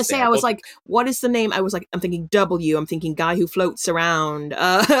 I was going to say, I was like, what is the name? I was like, I'm thinking W. I'm thinking guy who floats around.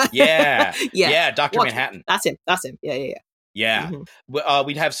 Yeah, Dr. Manhattan. That's him. Yeah,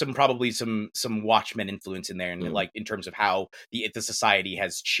 we'd have probably some Watchmen influence in there, and like in terms of how the society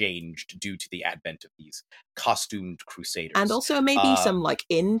has changed due to the advent of these costumed crusaders, and also maybe some like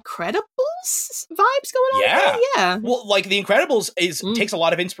Incredibles vibes going on. Yeah. Well, like the Incredibles takes a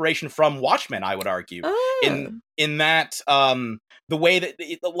lot of inspiration from Watchmen, I would argue. In that the way that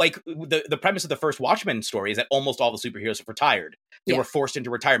the premise of the first Watchmen story is that almost all the superheroes have retired. They were forced into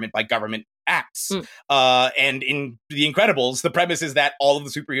retirement by government acts. And in The Incredibles, the premise is that all of the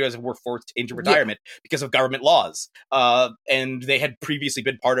superheroes were forced into retirement because of government laws. And they had previously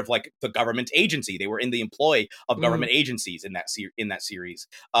been part of like the government agency. They were in the employ of government agencies in that series,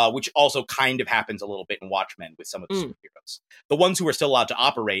 which also kind of happens a little bit in Watchmen with some of the superheroes. The ones who are still allowed to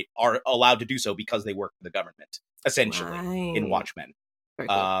operate are allowed to do so because they work for the government, essentially, in Watchmen.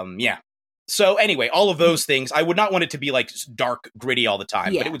 Cool. So anyway, all of those things, I would not want it to be like dark, gritty all the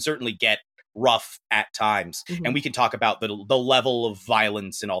time, but it would certainly get rough at times. And we can talk about the level of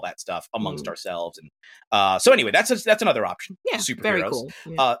violence and all that stuff amongst ourselves. And so anyway, that's another option. Yeah, superheroes. very cool.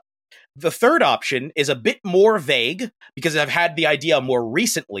 Yeah. The third option is a bit more vague because I've had the idea more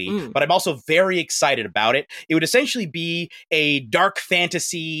recently, but I'm also very excited about it. It would essentially be a dark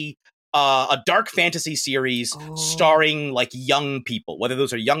fantasy series starring like young people, whether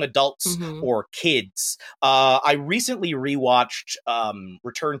those are young adults or kids. I recently rewatched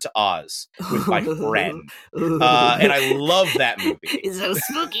Return to Oz with my friend, and I love that movie. It's so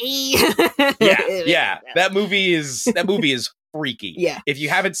spooky. Yeah. That movie is freaky. Yeah. If you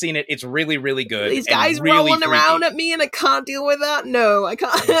haven't seen it, it's really, really good. These guys really rolling freaky. around at me and I can't deal with that. No, I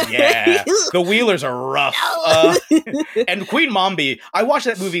can't. Yeah. The Wheelers are rough. And Queen Mombi, I watched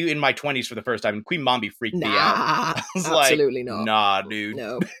that movie in my 20s for the first time, and Queen Mombi freaked me out. I was absolutely not. Nah, dude.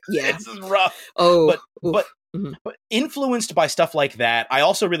 No. Yeah. This is rough. Oh. But influenced by stuff like that, I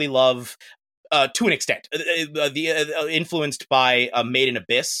also really love to an extent, influenced by Made in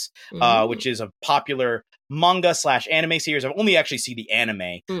Abyss, which is a popular manga/anime series. I've only actually seen the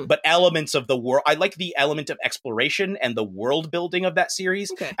anime, but elements of the world. I like the element of exploration and the world building of that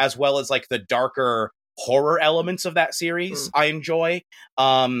series, as well as like the darker horror elements of that series. I enjoy,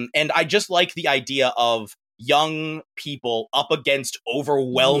 and I just like the idea of young people up against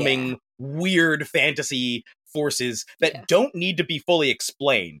overwhelming, weird fantasy forces that don't need to be fully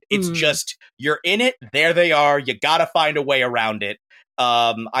explained. It's just, you're in it, there they are, you gotta find a way around it.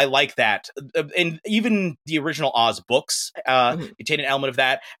 I like that. And even the original Oz books contain an element of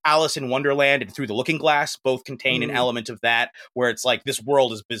that. Alice in Wonderland and Through the Looking Glass both contain an element of that, where it's like, this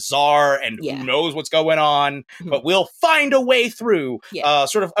world is bizarre and who knows what's going on, but we'll find a way through.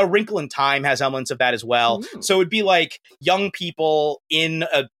 Sort of A Wrinkle in Time has elements of that as well. So it'd be like young people in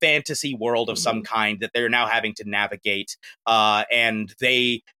a fantasy world of some kind that they're now having to navigate, and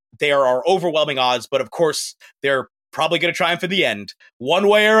there are overwhelming odds, but of course they're probably going to triumph in the end, one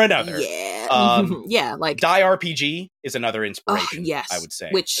way or another. Like Die RPG is another inspiration, I would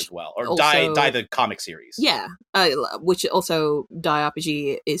say, as well. Or also, Die the comic series. Which also, Die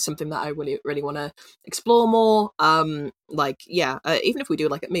RPG is something that I really, really want to explore more. Even if we do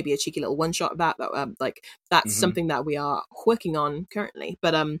like maybe a cheeky little one-shot of that, that's something that we are working on currently.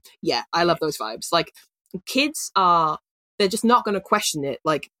 But I love those vibes. Like, kids they're just not going to question it.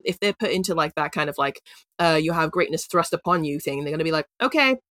 Like, if they're put into like that kind of like you have greatness thrust upon you thing, they're going to be like,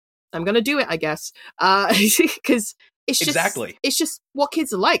 okay, I'm going to do it, I guess, because it's just it's just what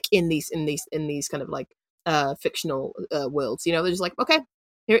kids are like in these kind of like fictional worlds. You know, they're just like, okay,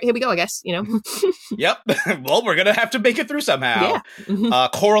 here we go, I guess, you know. Yep. Well, we're gonna have to make it through somehow.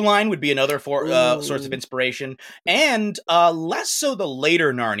 Coraline would be another source of inspiration, and less so the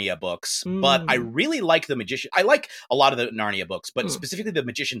later Narnia books, but I really like The Magician. I like a lot of the Narnia books, but specifically The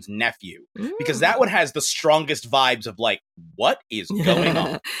Magician's Nephew, because that one has the strongest vibes of like, what is going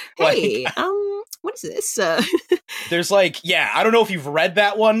on? Hey, what is this? There's like, I don't know if you've read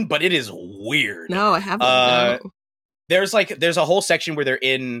that one, but it is weird. No, I haven't. No. There's a whole section where they're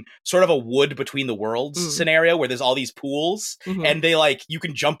in sort of a wood between the worlds scenario where there's all these pools, and they like, you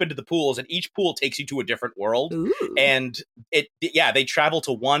can jump into the pools, and each pool takes you to a different world. And they travel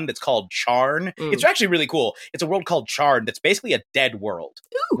to one that's called Charn. It's actually really cool. It's a world called Charn that's basically a dead world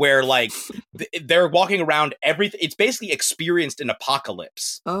where like they're walking around everything. It's basically experienced an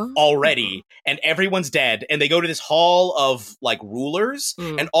apocalypse already, and everyone's dead. And they go to this hall of like rulers,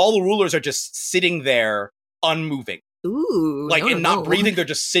 and all the rulers are just sitting there unmoving. Not breathing. They're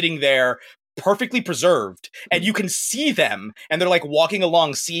just sitting there perfectly preserved, and you can see them, and they're like walking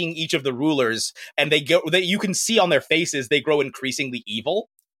along, seeing each of the rulers, and you can see on their faces they grow increasingly evil,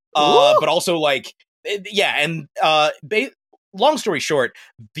 but also like long story short,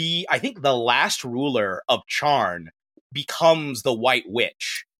 I think the last ruler of Charn becomes the White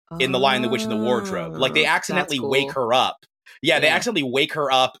Witch in The Lion, the Witch, and the Wardrobe. Like, they accidentally wake her up. They accidentally wake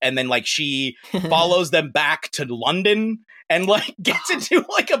her up, and then like she follows them back to London and like gets into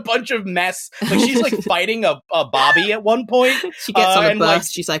like a bunch of mess. Like, she's like fighting a Bobby at one point. She gets on a bus. Like,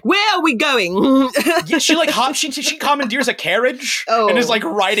 she's like, "Where are we going?" She like she commandeers a carriage and is like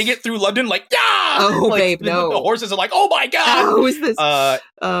riding it through London. Like, babe, no. The horses are like, "Oh my god, who is this?"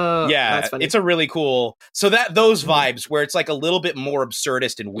 That's funny. It's a really cool. So those vibes where it's like a little bit more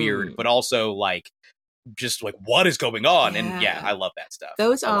absurdist and weird, but also like, just like, what is going on? And I love that stuff.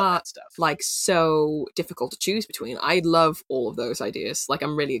 Those are like so difficult to choose between. I love all of those ideas. Like,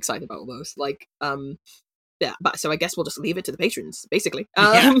 I'm really excited about all those. Like, but so I guess we'll just leave it to the patrons, basically.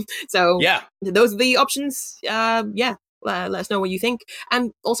 So those are the options. Let us know what you think,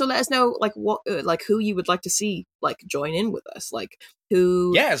 and also let us know like what like who you would like to see like join in with us, like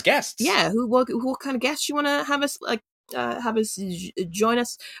who as guests. What kind of guests you want to have us like have us join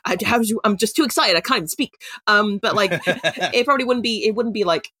us. I'm just too excited, I can't even speak. But like, it wouldn't be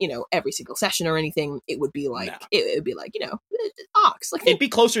like, you know, every single session or anything. It would be like it would be like, you know, arcs. Like, it'd be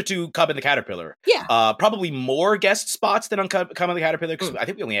closer to Cub and the Caterpillar. Probably more guest spots than on Cub and the Caterpillar, because I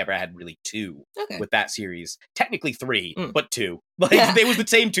think we only ever had really 2 with that series. Technically 3, but 2. Like, they was the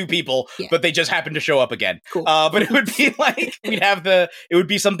same 2 people, but they just happened to show up again. Cool. But it would be like, it would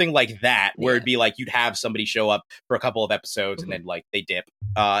be something like that, where it'd be like, you'd have somebody show up for a couple of episodes, and then like they dip,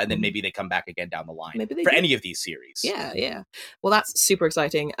 and then maybe they come back again down the line for any of these series. Well, that's super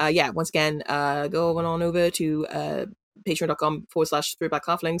exciting. Once again, go on over to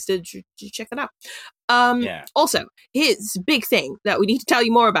patreon.com/3blackhalflings to check that out. Also, here's a big thing that we need to tell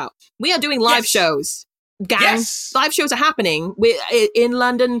you more about. We are doing live shows. Gang, live shows are happening. We're in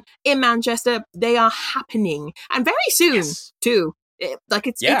London, in Manchester. They are happening, and very soon too.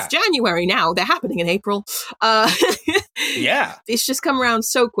 It's January now. They're happening in April. It's just come around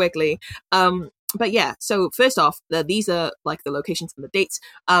so quickly. But yeah, so first off, these are like the locations and the dates.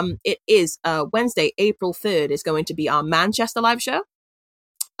 It is Wednesday, April 3rd is going to be our Manchester live show.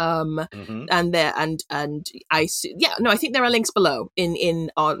 And I think there are links below in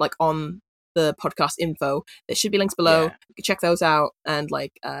on the podcast info. There should be links below. You can check those out and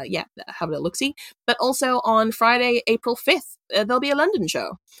have a look-see. But also on Friday, April 5th, there'll be a London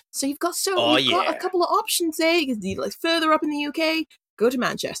show. So you've got a couple of options there. You can like further up in the UK, go to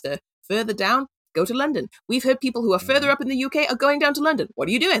Manchester. Further down, go to London. We've heard people who are further up in the UK are going down to London. What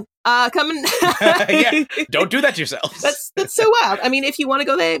are you doing? Come and yeah, don't do that to yourselves. That's so wild. I mean, if you want to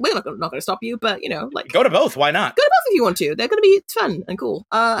go there, we're not going to stop you, but like go to both. Why not? Go to both if you want to. They're going to be fun and cool.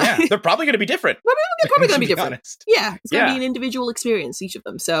 Yeah, they're probably going to be different. They're probably going to be different. Honest. Yeah, it's going to be an individual experience, each of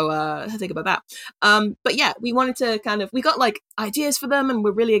them. So think about that. But yeah, we wanted to we got like ideas for them, and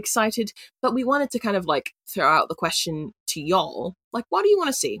we're really excited. But we wanted to kind of like throw out the question to y'all, like, what do you want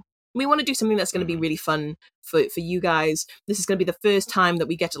to see? We want to do something that's going to be really fun for you guys. This is going to be the first time that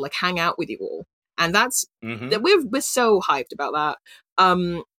we get to like hang out with you all, and that's that we're so hyped about that.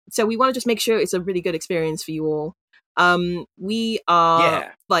 So we want to just make sure it's a really good experience for you all. We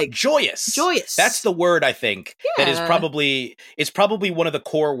are like joyous. That's the word, I think. That is probably one of the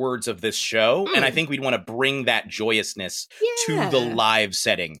core words of this show, and I think we'd want to bring that joyousness to the live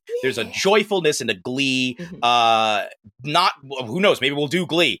setting. There's a joyfulness and a glee. Not who knows? Maybe we'll do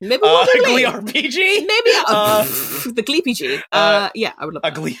Glee. Maybe we'll do Glee RPG. Maybe the Glee PG. Yeah, I would love a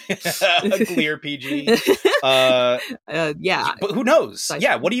Glee a Glee RPG. Yeah, but who knows?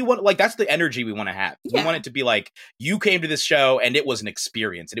 Yeah, what do you want? Like, that's the energy we want to have. We want it to be like you came to this show and it was an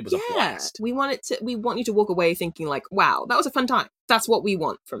experience and it was a blast. We want you to walk away thinking like, wow, that was a fun time. That's what we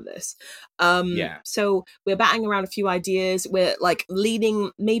want from this. So we're batting around a few ideas. We're like leaning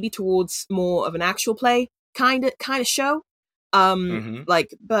maybe towards more of an actual play kind of show.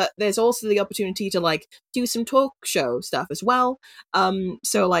 But there's also the opportunity to like do some talk show stuff as well.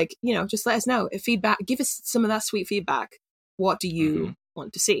 So like, just let us know if feedback, give us some of that sweet feedback. What do you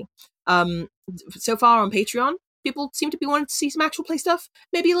want to see? So far on Patreon, people seem to be wanting to see some actual play stuff,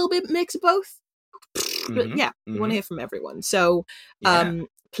 maybe a little bit mix of both. But yeah, we want to hear from everyone. So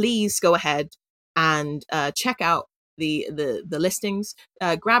please go ahead and check out the listings,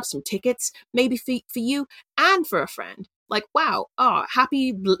 grab some tickets, maybe for you and for a friend. Like, wow,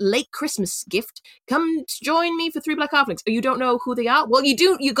 happy late Christmas gift. Come join me for 3 Black Halflings. You don't know who they are? Well, you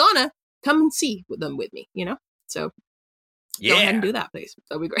do. You're gonna come and see them with me, So go ahead and do that, please.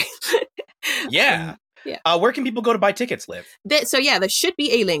 That'd be great. Where can people go to buy tickets, Liv? There should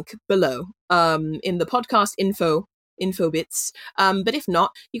be a link below in the podcast info bits. But if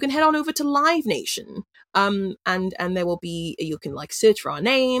not, you can head on over to Live Nation. And there will be, you can like search for our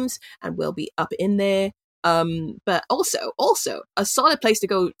names and we'll be up in there. But also a solid place to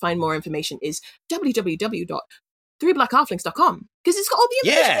go find more information is www.3blackhalflings.com, because it's got all the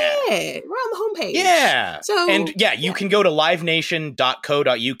information there, right on the homepage. Yeah. So you can go to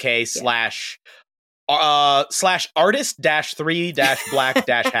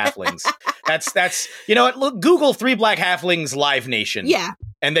livenation.co.uk/artist-3-black-halflings. That's you know what? Look, Google 3 Black Halflings Live Nation. Yeah.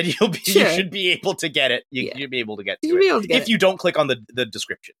 And then you should be able to get it. You'll be able to get to it if you don't click on the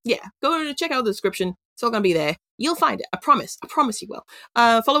description. Yeah, go and check out the description. It's all going to be there. You'll find it. I promise you will.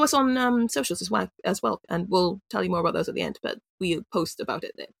 Follow us on socials as well, and we'll tell you more about those at the end. But we post about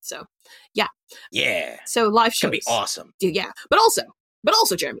it there. So yeah. So live shows, it's gonna be awesome. Yeah, but also,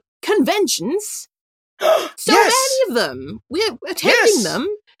 Jeremy, conventions. So many of them. We're attending them,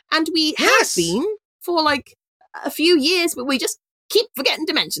 and we have been for like a few years, but we just keep forgetting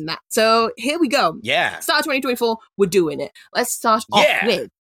to mention that. So here we go. Yeah. Start 2024. We're doing it. Let's start off with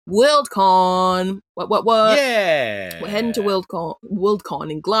Worldcon. What? Yeah. We're heading to Worldcon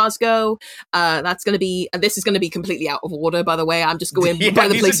in Glasgow. That's going to be, and this is going to be completely out of order, by the way. I'm just going by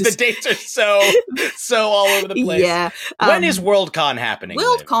the places. The dates are so all over the place. Yeah. When is Worldcon happening?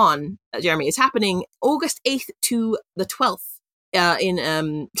 Worldcon, Jeremy, is happening August 8th to the 12th. In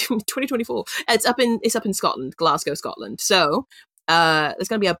 2024. It's up in Scotland, Glasgow, Scotland. So there's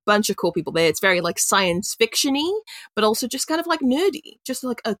going to be a bunch of cool people there. It's very like science fiction-y, but also just kind of like nerdy, just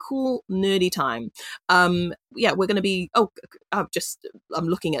like a cool nerdy time. We're going to be. I'm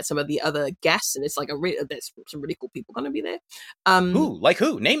looking at some of the other guests, and it's like there's some really cool people going to be there. Who?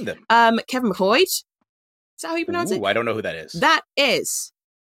 Name them. Kevin McLeod. Is that how you pronounce it? I don't know who that is. That is.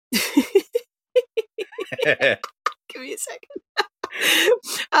 Give me a second.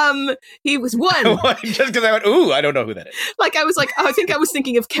 He was one. Just because I went, I don't know who that is. Like, I was like, I think I was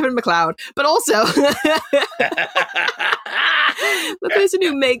thinking of Kevin McLeod, but also the person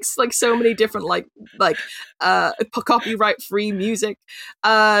who makes like so many different like copyright free music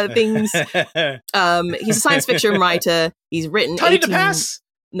things. He's a science fiction writer. He's written Tony DePass.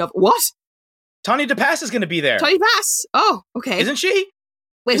 No, what? Tony DePass is going to be there. Tony DePass. Oh, okay. Isn't she?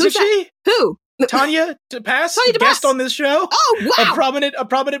 Wait, Isn't who's she? That? Who? Tanya to pass, guest on this show. Oh wow! A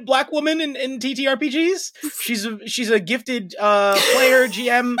prominent black woman in TTRPGs. She's a gifted player,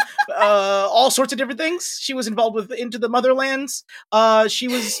 GM, all sorts of different things. She was involved with Into the Motherlands. She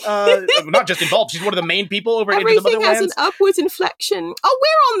was not just involved. She's one of the main people over at Into the Motherlands. Everything has an upwards inflection. Oh,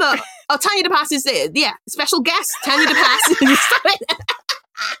 we're on the. Oh, Tanya DePass is there. Yeah, special guest Tanya DePass.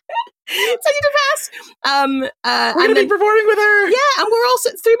 Tanya DePass. We're going to be performing with her. Yeah, and we're also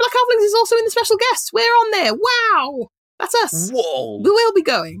Three Black Halflings is also in the special guests. We're on there. Wow, that's us. Whoa, we will be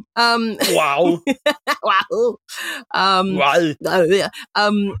going. Wow, wow.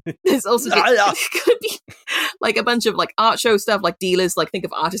 There's also going to be like a bunch of like art show stuff, like dealers, like think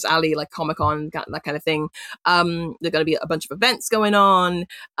of Artist Alley, like Comic-Con, that kind of thing. There's going to be a bunch of events going on.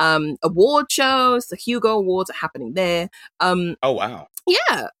 Award shows, the Hugo Awards are happening there. Oh wow.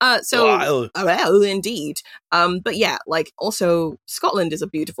 Yeah. Well, indeed. But yeah, like also Scotland is a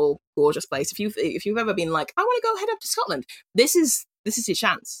beautiful, gorgeous place. If you've ever been like, I want to go head up to Scotland, this is your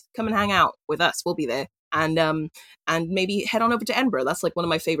chance. Come and hang out with us. We'll be there. And maybe head on over to Edinburgh. That's like one of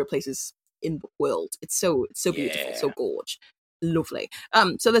my favorite places in the world. It's so beautiful, so gorge. Lovely.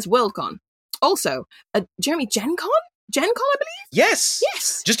 So there's Worldcon. Also, Jeremy, Gen Con, I believe? Yes.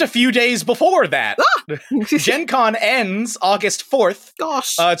 Just a few days before that. Gen Con ends August 4th.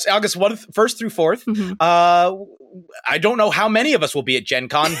 Gosh. It's August 1st through 4th. Mm-hmm. I don't know how many of us will be at Gen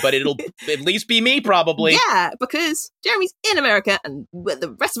Con, but it'll at least be me, probably. Yeah, because Jeremy's in America and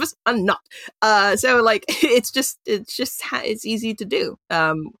the rest of us are not. So like it's easy to do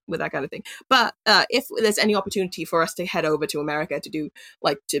with that kind of thing. But if there's any opportunity for us to head over to America to do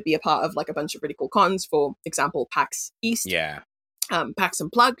to be a part of like a bunch of really cool cons, for example, PAX East. Yeah. PAX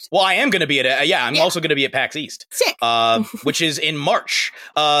Unplugged. Well, I am going to be at I'm also going to be at PAX East. Sick. Which is in March.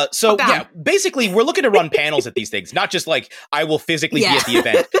 Basically we're looking to run panels at these things, not just like I will physically be at the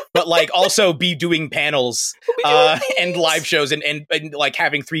event, but like also be doing panels and live shows and like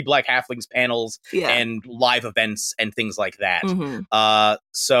having Three Black Halflings panels and live events and things like that. Mm-hmm.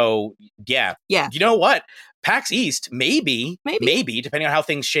 So yeah. You know what? PAX East, maybe, depending on how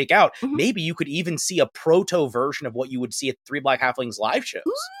things shake out, maybe you could even see a proto version of what you would see at Three Black Halflings live shows.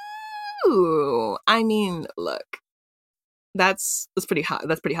 Ooh, I mean, look, that's pretty high.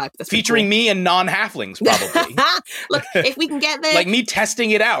 That's pretty hype. That's featuring cool. me and non-halflings, probably. Look, if we can get there, like me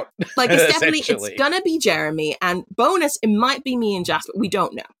testing it out. Like it's definitely it's gonna be Jeremy, and bonus, it might be me and Jasper. We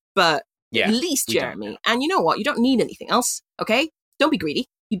don't know, but at least Jeremy. And you know what? You don't need anything else. Okay, don't be greedy.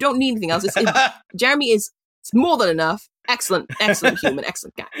 You don't need anything else. Jeremy is. It's more than enough. Excellent human,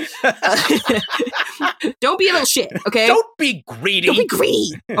 excellent guy. Don't be a little shit, okay? Don't be greedy. Don't be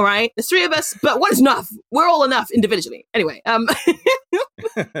greedy, all right? There's three of us, but one is enough. We're all enough individually. Anyway,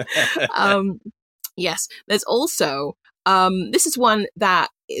 yes, there's also, this is one that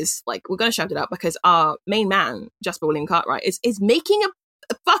is, like, we're going to shout it out because our main man, Jasper William Cartwright, is making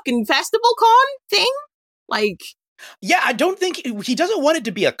a fucking festival con thing. Like... Yeah, I don't think he doesn't want it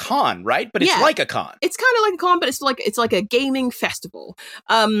to be a con, right? But it's like a con. It's kind of like a con, but it's like a gaming festival.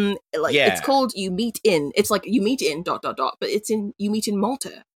 It's called You Meet In. It's like You Meet In ... but it's in You Meet in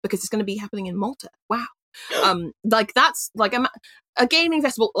Malta because it's going to be happening in Malta. Wow. That's like a gaming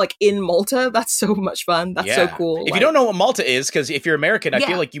festival like in Malta. That's so much fun. That's so cool. If you don't know what Malta is, because if you're American, I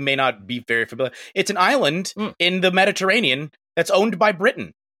feel like you may not be very familiar. It's an island in the Mediterranean that's owned by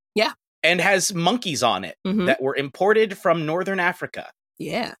Britain. Yeah. And has monkeys on it that were imported from Northern Africa.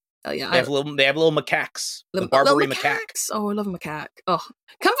 Yeah. Oh, yeah. They have little macaques. The Barbary macaques. Oh, I love a macaque. Oh,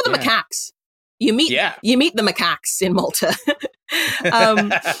 come for the macaques. You meet the macaques in Malta.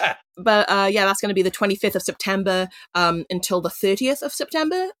 But that's going to be the 25th of September until the 30th of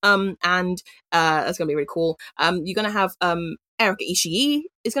September. And that's going to be really cool. You're going to have Erica Ishii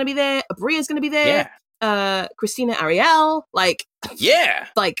is going to be there. Abria is going to be there. Yeah. Christina Ariel,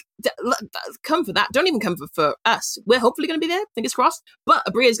 come for that. Don't even come for us. We're hopefully going to be there. Fingers crossed. But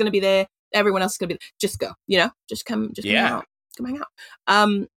Abria is going to be there. Everyone else is going to be there. Just go. Just come. Just come hang out. Come hang out.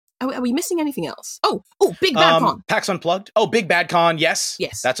 Are we missing anything else? Oh, Big Bad Con. PAX Unplugged. Oh, Big Bad Con. Yes.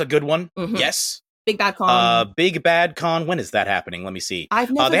 That's a good one. Mm-hmm. Yes. Big Bad Con. Big Bad Con. When is that happening? Let me see. I've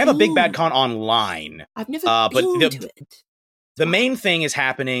never They have a Big Bad Con online. I've never been to it. The main thing is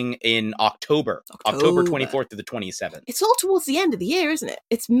happening in October 24th to the 27th. It's all towards the end of the year, isn't it?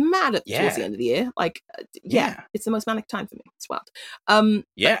 It's mad towards the end of the year. It's the most manic time for me. It's wild. So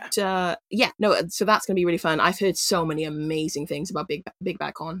that's going to be really fun. I've heard so many amazing things about Big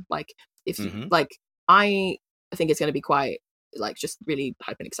Bad Con. Like, I think it's going to be quite, like, just really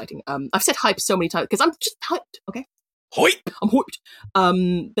hype and exciting. I've said hype so many times because I'm just hyped, okay? I'm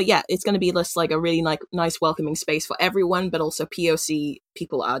hyped. But yeah, it's going to be just like a really nice welcoming space for everyone, but also POC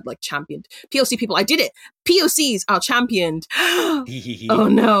people are like championed. POC people, I did it. POCs are championed. Oh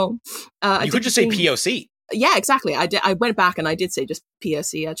no. You could just say POC. Yeah, exactly. I went back and I did say just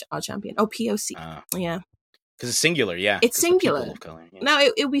POC are champion. Oh, POC. Yeah. Because it's singular, yeah. It's singular. Of color, yeah. No,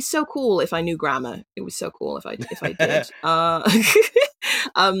 it would be so cool if I knew grammar. It was so cool if I did.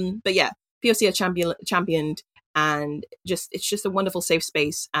 But yeah, POC are championed, and it's just a wonderful safe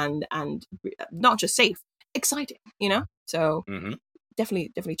space, and not just safe, exciting, you know. So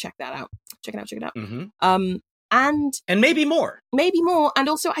definitely check that out. Check it out. Mm-hmm. And maybe more, and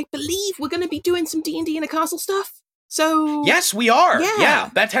also I believe we're going to be doing some D&D in a castle stuff. So yes, we are. Yeah.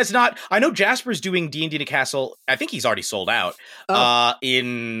 That has not. I know Jasper's doing D&D in a castle. I think he's already sold out.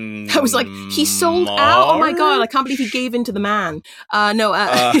 In I was like, he sold out. Oh my god! I can't believe he gave in to the man. No.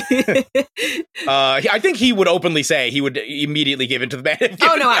 I think he would openly say he would immediately give in to the man.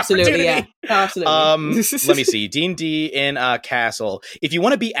 Oh no, absolutely, yeah, absolutely. Let me see. D&D in a castle. If you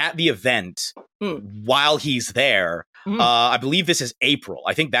want to be at the event while he's there, I believe this is April.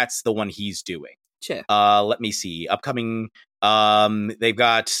 I think that's the one he's doing. Sure. Let me see. Upcoming. They've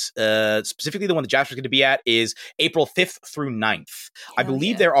got specifically the one that Jasper's going to be at is April 5th through 9th. I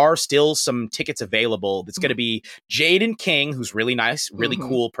believe there are still some tickets available. That's going to be Jaden King, who's really nice, really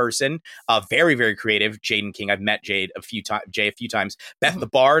cool person, very, very creative. Jaden King. I've met Jay a few times. Beth the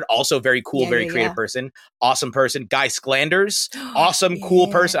Bard, also very cool, very creative person. Awesome person. Guy Sklanders, awesome, cool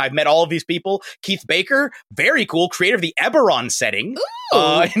person. I've met all of these people. Keith Baker, very cool, creator of the Eberron setting.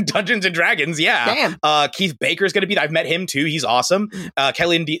 In Dungeons and Dragons, yeah. Damn. Keith Baker's going to be. I've met him too. He's awesome.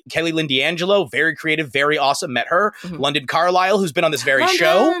 Kelly Lynn D'Angelo, very creative, very awesome. Met her. London Carlisle, who's been on this very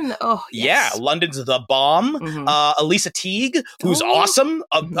show. Oh, yes. Yeah, London's the bomb. Elisa Teague, who's awesome,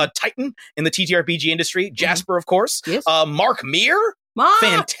 a titan in the TTRPG industry. Jasper, of course. Yes. Mark Meir,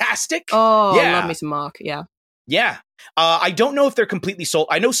 fantastic. Oh, yeah. Love me some Mark. Yeah. Yeah. I don't know if they're completely sold.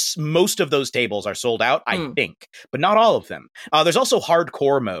 I know most of those tables are sold out, I think, but not all of them. There's also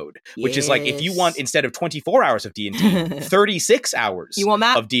hardcore mode, which is like if you want, instead of 24 hours of D&D, 36 hours you want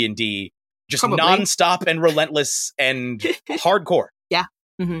that? of D&D, just nonstop and relentless and hardcore. Yeah.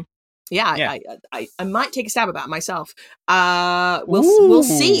 Mm-hmm. Yeah, I might take a stab at that myself. We'll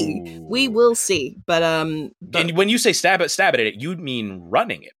see. We will see. But and when you say stab at it, you mean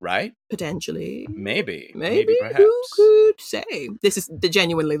running it, right? Potentially. Maybe perhaps. Who could say? This is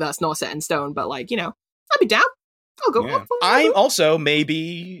genuinely that's not set in stone, but like, you know, I'll be down. I'll go. Yeah. I'm also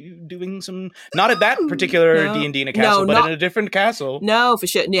maybe doing some, not at that particular D&D in a castle, but in a different castle. No, for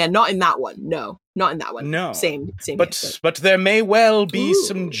sure. Yeah, not in that one. No, not in that one. No. Same. But there may well be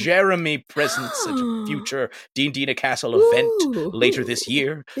some Jeremy presence at a future D&D in a castle event later this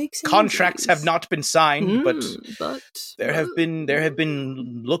year. Contracts have not been signed, but there have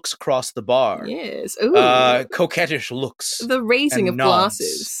been looks across the bar. Yes. Coquettish looks. The raising of nods.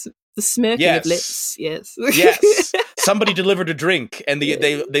 glasses. The smirking of lips, yes. Yes. Somebody delivered a drink, and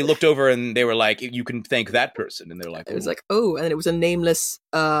they looked over and they were like, "You can thank that person." And they're like, "It was like, oh," and then it was a nameless,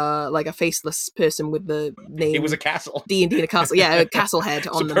 like a faceless person with the name. It was a castle. D&D in a castle, yeah, a castle head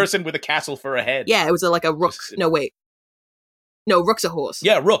on them. A person with a castle for a head. Yeah, it was like a rook. No, wait, no, rook's a horse.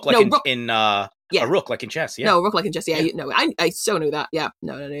 Yeah, rook, like a rook, like in chess. Yeah, no, rook like in chess. Yeah, no, I so knew that. Yeah,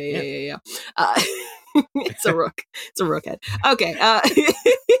 no, yeah. It's a rook. It's a rook head. Okay.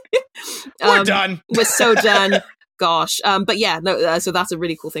 We're done. We're so done. Gosh. But yeah, no, so that's a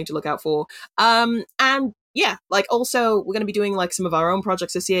really cool thing to look out for. And yeah, like also we're going to be doing like some of our own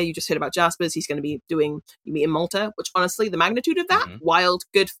projects this year. You just heard about Jasper's. He's going to be doing in Malta, which honestly, the magnitude of that, wild,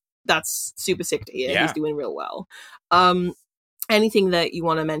 good. That's super sick to hear. Yeah. He's doing real well. Anything that you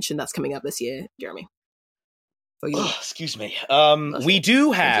want to mention that's coming up this year, Jeremy? Excuse me. We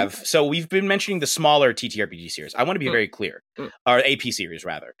do have, so we've been mentioning the smaller TTRPG series. I want to be very clear, or AP series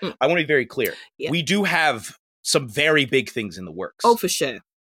rather. I want to be very clear. Yeah. We do have some very big things in the works. Oh, for sure.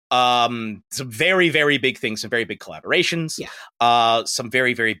 Some very, very big things, some very big collaborations. Yeah. Some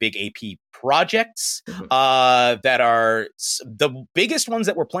very, very big AP projects. That are the biggest ones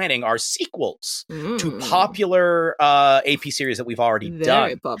that we're planning are sequels to popular AP series that we've already done.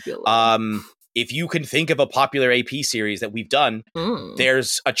 Very popular. If you can think of a popular AP series that we've done,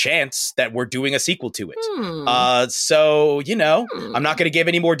 there's a chance that we're doing a sequel to it. So, you know, I'm not going to give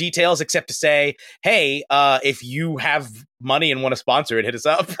any more details except to say, hey, if you have money and want to sponsor it, hit us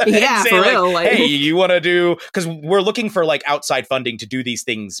up. Yeah, say, for like, real. Like, hey, you want to do, because we're looking for like outside funding to do these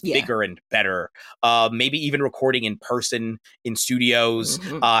things bigger and better. Maybe even recording in person in studios,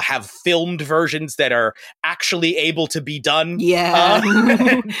 have filmed versions that are actually able to be done. Yeah.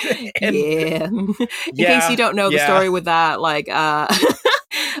 In case you don't know the story with that, like,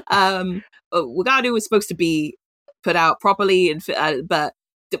 Wagadu was supposed to be put out properly, but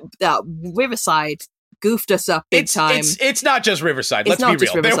Riverside goofed us up big time. It's not just Riverside. Let's be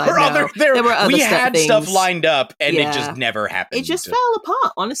real. Riverside, there were other we had things. stuff lined up, and it just never happened. It just fell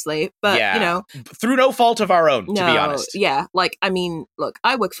apart, honestly. But through no fault of our own, to be honest. Yeah, like, I mean, look,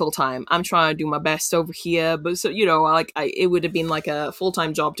 I work full time. I'm trying to do my best over here, but so it would have been like a full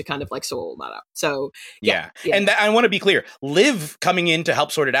time job to kind of like sort all that out. So yeah. And I want to be clear. Liv coming in to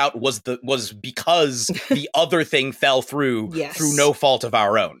help sort it out was because the other thing fell through through no fault of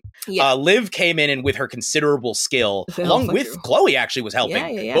our own. Yeah. Liv came in and with her considerable skill, along with Chloe actually was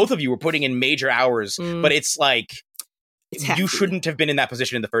helping. Yeah. Both of you were putting in major hours, but it's like you shouldn't have been in that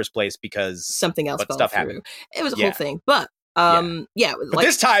position in the first place because something else fell through. Happened. It was a whole thing, but but like,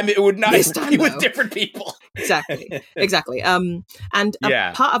 this time it would not be with different people. Exactly. And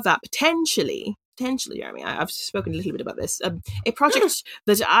part of that potentially, Jeremy, I've spoken a little bit about this. A project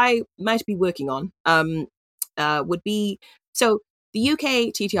that I might be working on would be the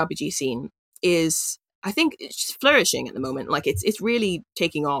UK TTRPG scene is, I think, it's just flourishing at the moment. Like it's really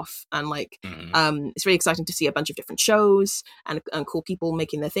taking off, and like it's really exciting to see a bunch of different shows and cool people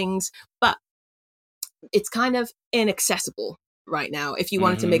making their things. But it's kind of inaccessible right now. If you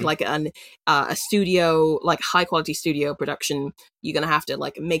wanted to make like a studio, like high quality studio production, you're gonna have to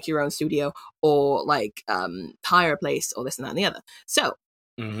like make your own studio or like hire a place or this and that and the other. So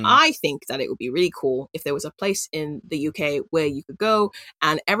I think that it would be really cool if there was a place in the UK where you could go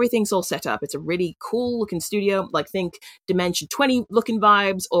and everything's all set up. It's a really cool looking studio, like think Dimension 20 looking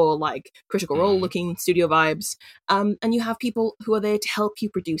vibes or like Critical Role looking studio vibes. And you have people who are there to help you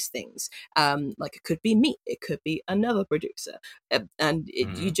produce things. Like it could be me, it could be another producer. And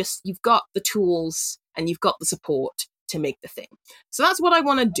you've got the tools and you've got the support to make the thing. So that's what I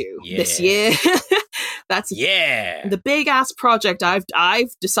want to do this year. That's the big ass project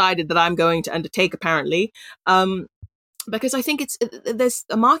I've decided that I'm going to undertake, apparently, because I think there's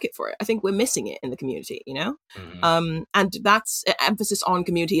a market for it. I think we're missing it in the community, and that's emphasis on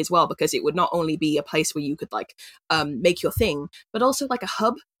community as well, because it would not only be a place where you could like make your thing, but also like a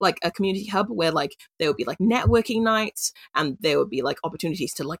hub, like a community hub where like there would be like networking nights and there would be like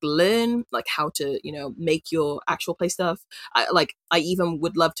opportunities to like learn like how to make your actual play stuff. I even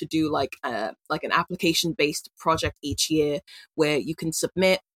would love to do like an application based project each year where you can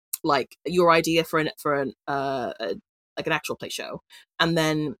submit like your idea for an actual play show, and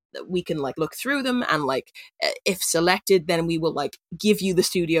then we can like look through them, and like if selected, then we will like give you the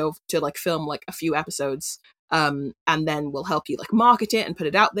studio to like film like a few episodes, and then we'll help you like market it and put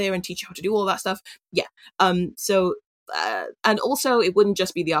it out there and teach you how to do all that stuff. And also it wouldn't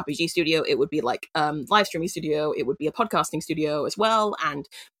just be the RPG studio, it would be like live streaming studio, it would be a podcasting studio as well, and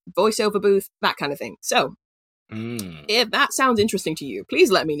voiceover booth, that kind of thing. So if that sounds interesting to you, please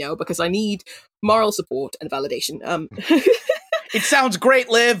let me know, because I need moral support and validation. It sounds great,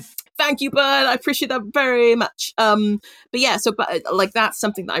 Liv. Thank you, bud. I appreciate that very much. But that's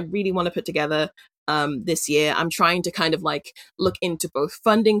something that I really want to put together this year. I'm trying to kind of like look into both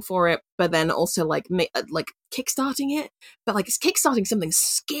funding for it, but then also like kickstarting it. But like, it's kickstarting something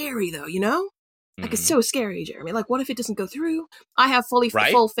scary though, Like it's so scary, Jeremy. Like, what if it doesn't go through? I have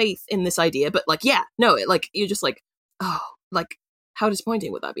full faith in this idea, but like, you're just like, oh, like how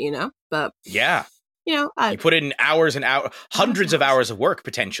disappointing would that be, But you put in hours and hours, hundreds of hours of work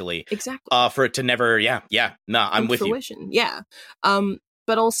potentially, exactly, for it to never, I'm with fruition. Yeah,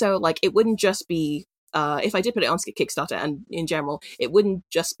 but also like it wouldn't just be. If I did put it on Kickstarter and in general, it wouldn't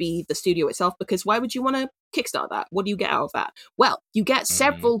just be the studio itself, because why would you want to kickstart that? What do you get out of that? Well, you get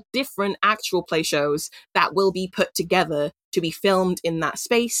several different actual play shows that will be put together to be filmed in that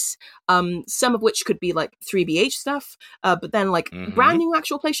space, some of which could be like 3BH stuff, but then like brand new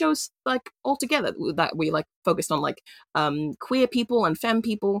actual play shows like all together that we like focused on like queer people and femme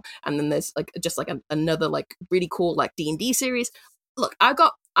people, and then there's like just like another like really cool like D&D series. Look,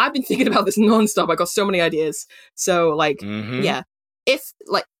 I've been thinking about this nonstop. I got so many ideas. So like,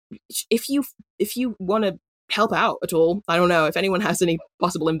 if you want to help out at all, I don't know if anyone has any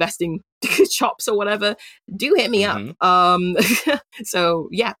possible investing chops or whatever, do hit me up. So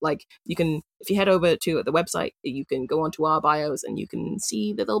yeah, like you can, if you head over to the website, you can go onto our bios and you can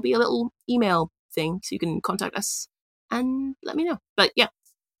see that there'll be a little email thing, so you can contact us and let me know. But yeah,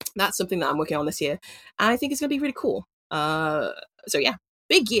 that's something that I'm working on this year, and I think it's gonna be really cool. So yeah,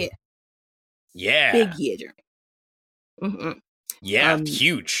 big year. Yeah. Big year, Jeremy. Mm-hmm. Yeah,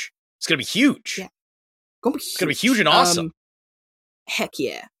 huge. It's going to be huge. Yeah. It's going to be huge and awesome. Heck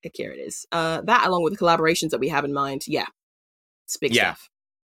yeah. Heck yeah, it is. That, along with the collaborations that we have in mind, yeah. It's big stuff.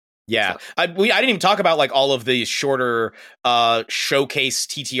 Yeah. I didn't even talk about like all of the shorter showcase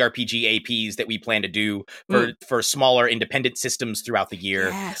TTRPG APs that we plan to do for smaller independent systems throughout the year.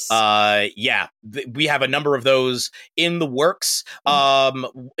 Yes. We have a number of those in the works.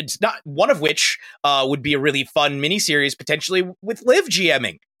 It's not one of which would be a really fun miniseries potentially with Liv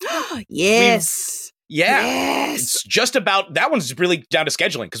GMing. Yes. It's just about that one's really down to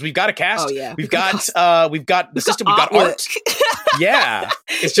scheduling because we've got a cast. Oh yeah, we've got the system. We've got art. Yeah,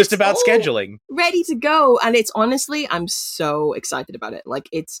 it's just about scheduling. Ready to go, and it's honestly, I'm so excited about it. Like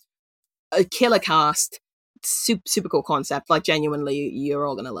it's a killer cast, super cool concept. Like genuinely, you're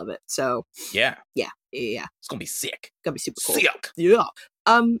all gonna love it. So yeah, it's gonna be sick. Gonna be super cool. Sick. Yeah.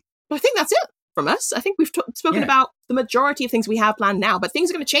 But I think that's it from us. I think we've spoken about the majority of things we have planned now, but things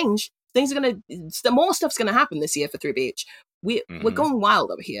are gonna change. More stuff's going to happen this year for 3BH. We're going wild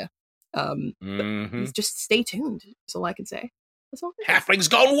over here. Just stay tuned. That's all I can say. That's all. Halflings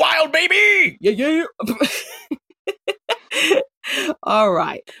gone wild, baby! Yeah. All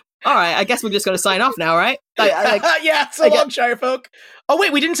right. I guess we're just going to sign off now, right? So long, Shire folk. Oh,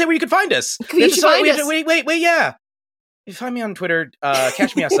 wait, we didn't say where you could find us. Wait, yeah. You find me on Twitter,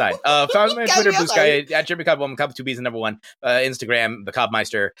 catch me outside. Find me on Twitter, Blue Sky, at Jeremy Cobb, Cobb 2B's the #1. Instagram, the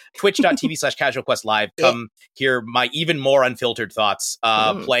Cobbmeister. Twitch.tv/CasualQuest Live. Come hear my even more unfiltered thoughts,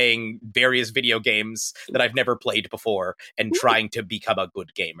 playing various video games that I've never played before and trying to become a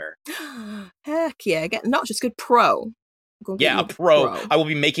good gamer. Heck yeah, not just good pro. A pro. I will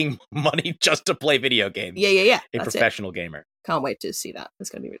be making money just to play video games. Yeah. A professional gamer. Can't wait to see that.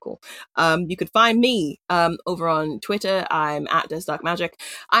 That's going to be really cool. You could find me over on Twitter. I'm at DesDarkMagic.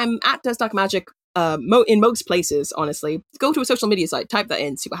 I'm at DesDarkMagic in most places, honestly. Go to a social media site, type that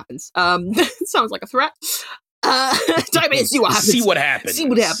in, see what happens. Sounds like a threat. Type it in, see what happens. See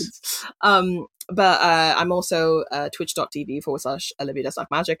what happens. But I'm also twitch.tv/Olivia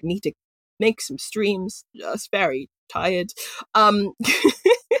DesDarkMagic. Need to make some streams. Just very tired. But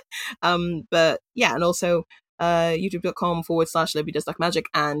yeah, and also youtube.com/Olivia DesDarkMagic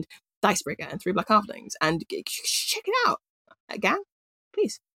and Dicebreaker and 3 Black Halflings, and check it out, gang,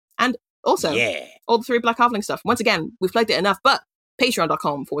 please. And also all the 3 Black Halfling stuff. Once again, we've plugged it enough, but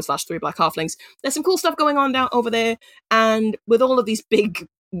patreon.com/3 Black Halflings. There's some cool stuff going on down over there, and with all of these big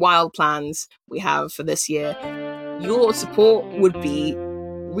wild plans we have for this year, your support would be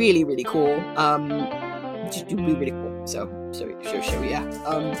really, really cool. Just would be really cool. So yeah.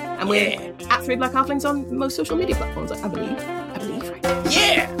 And we're at 3 Black Halflings on most social media platforms, I believe, right?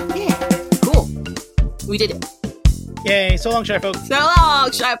 Yeah. Cool. We did it. Yay! So long, Shy Folk. So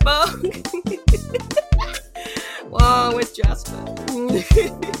long, Shy Folk. Whoa, it's Jasper.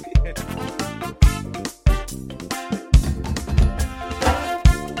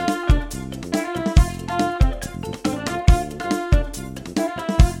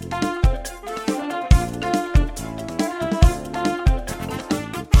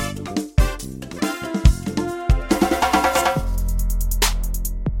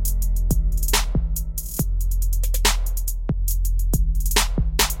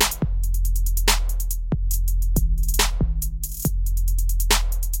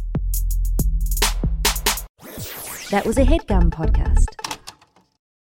 That was a HeadGum podcast.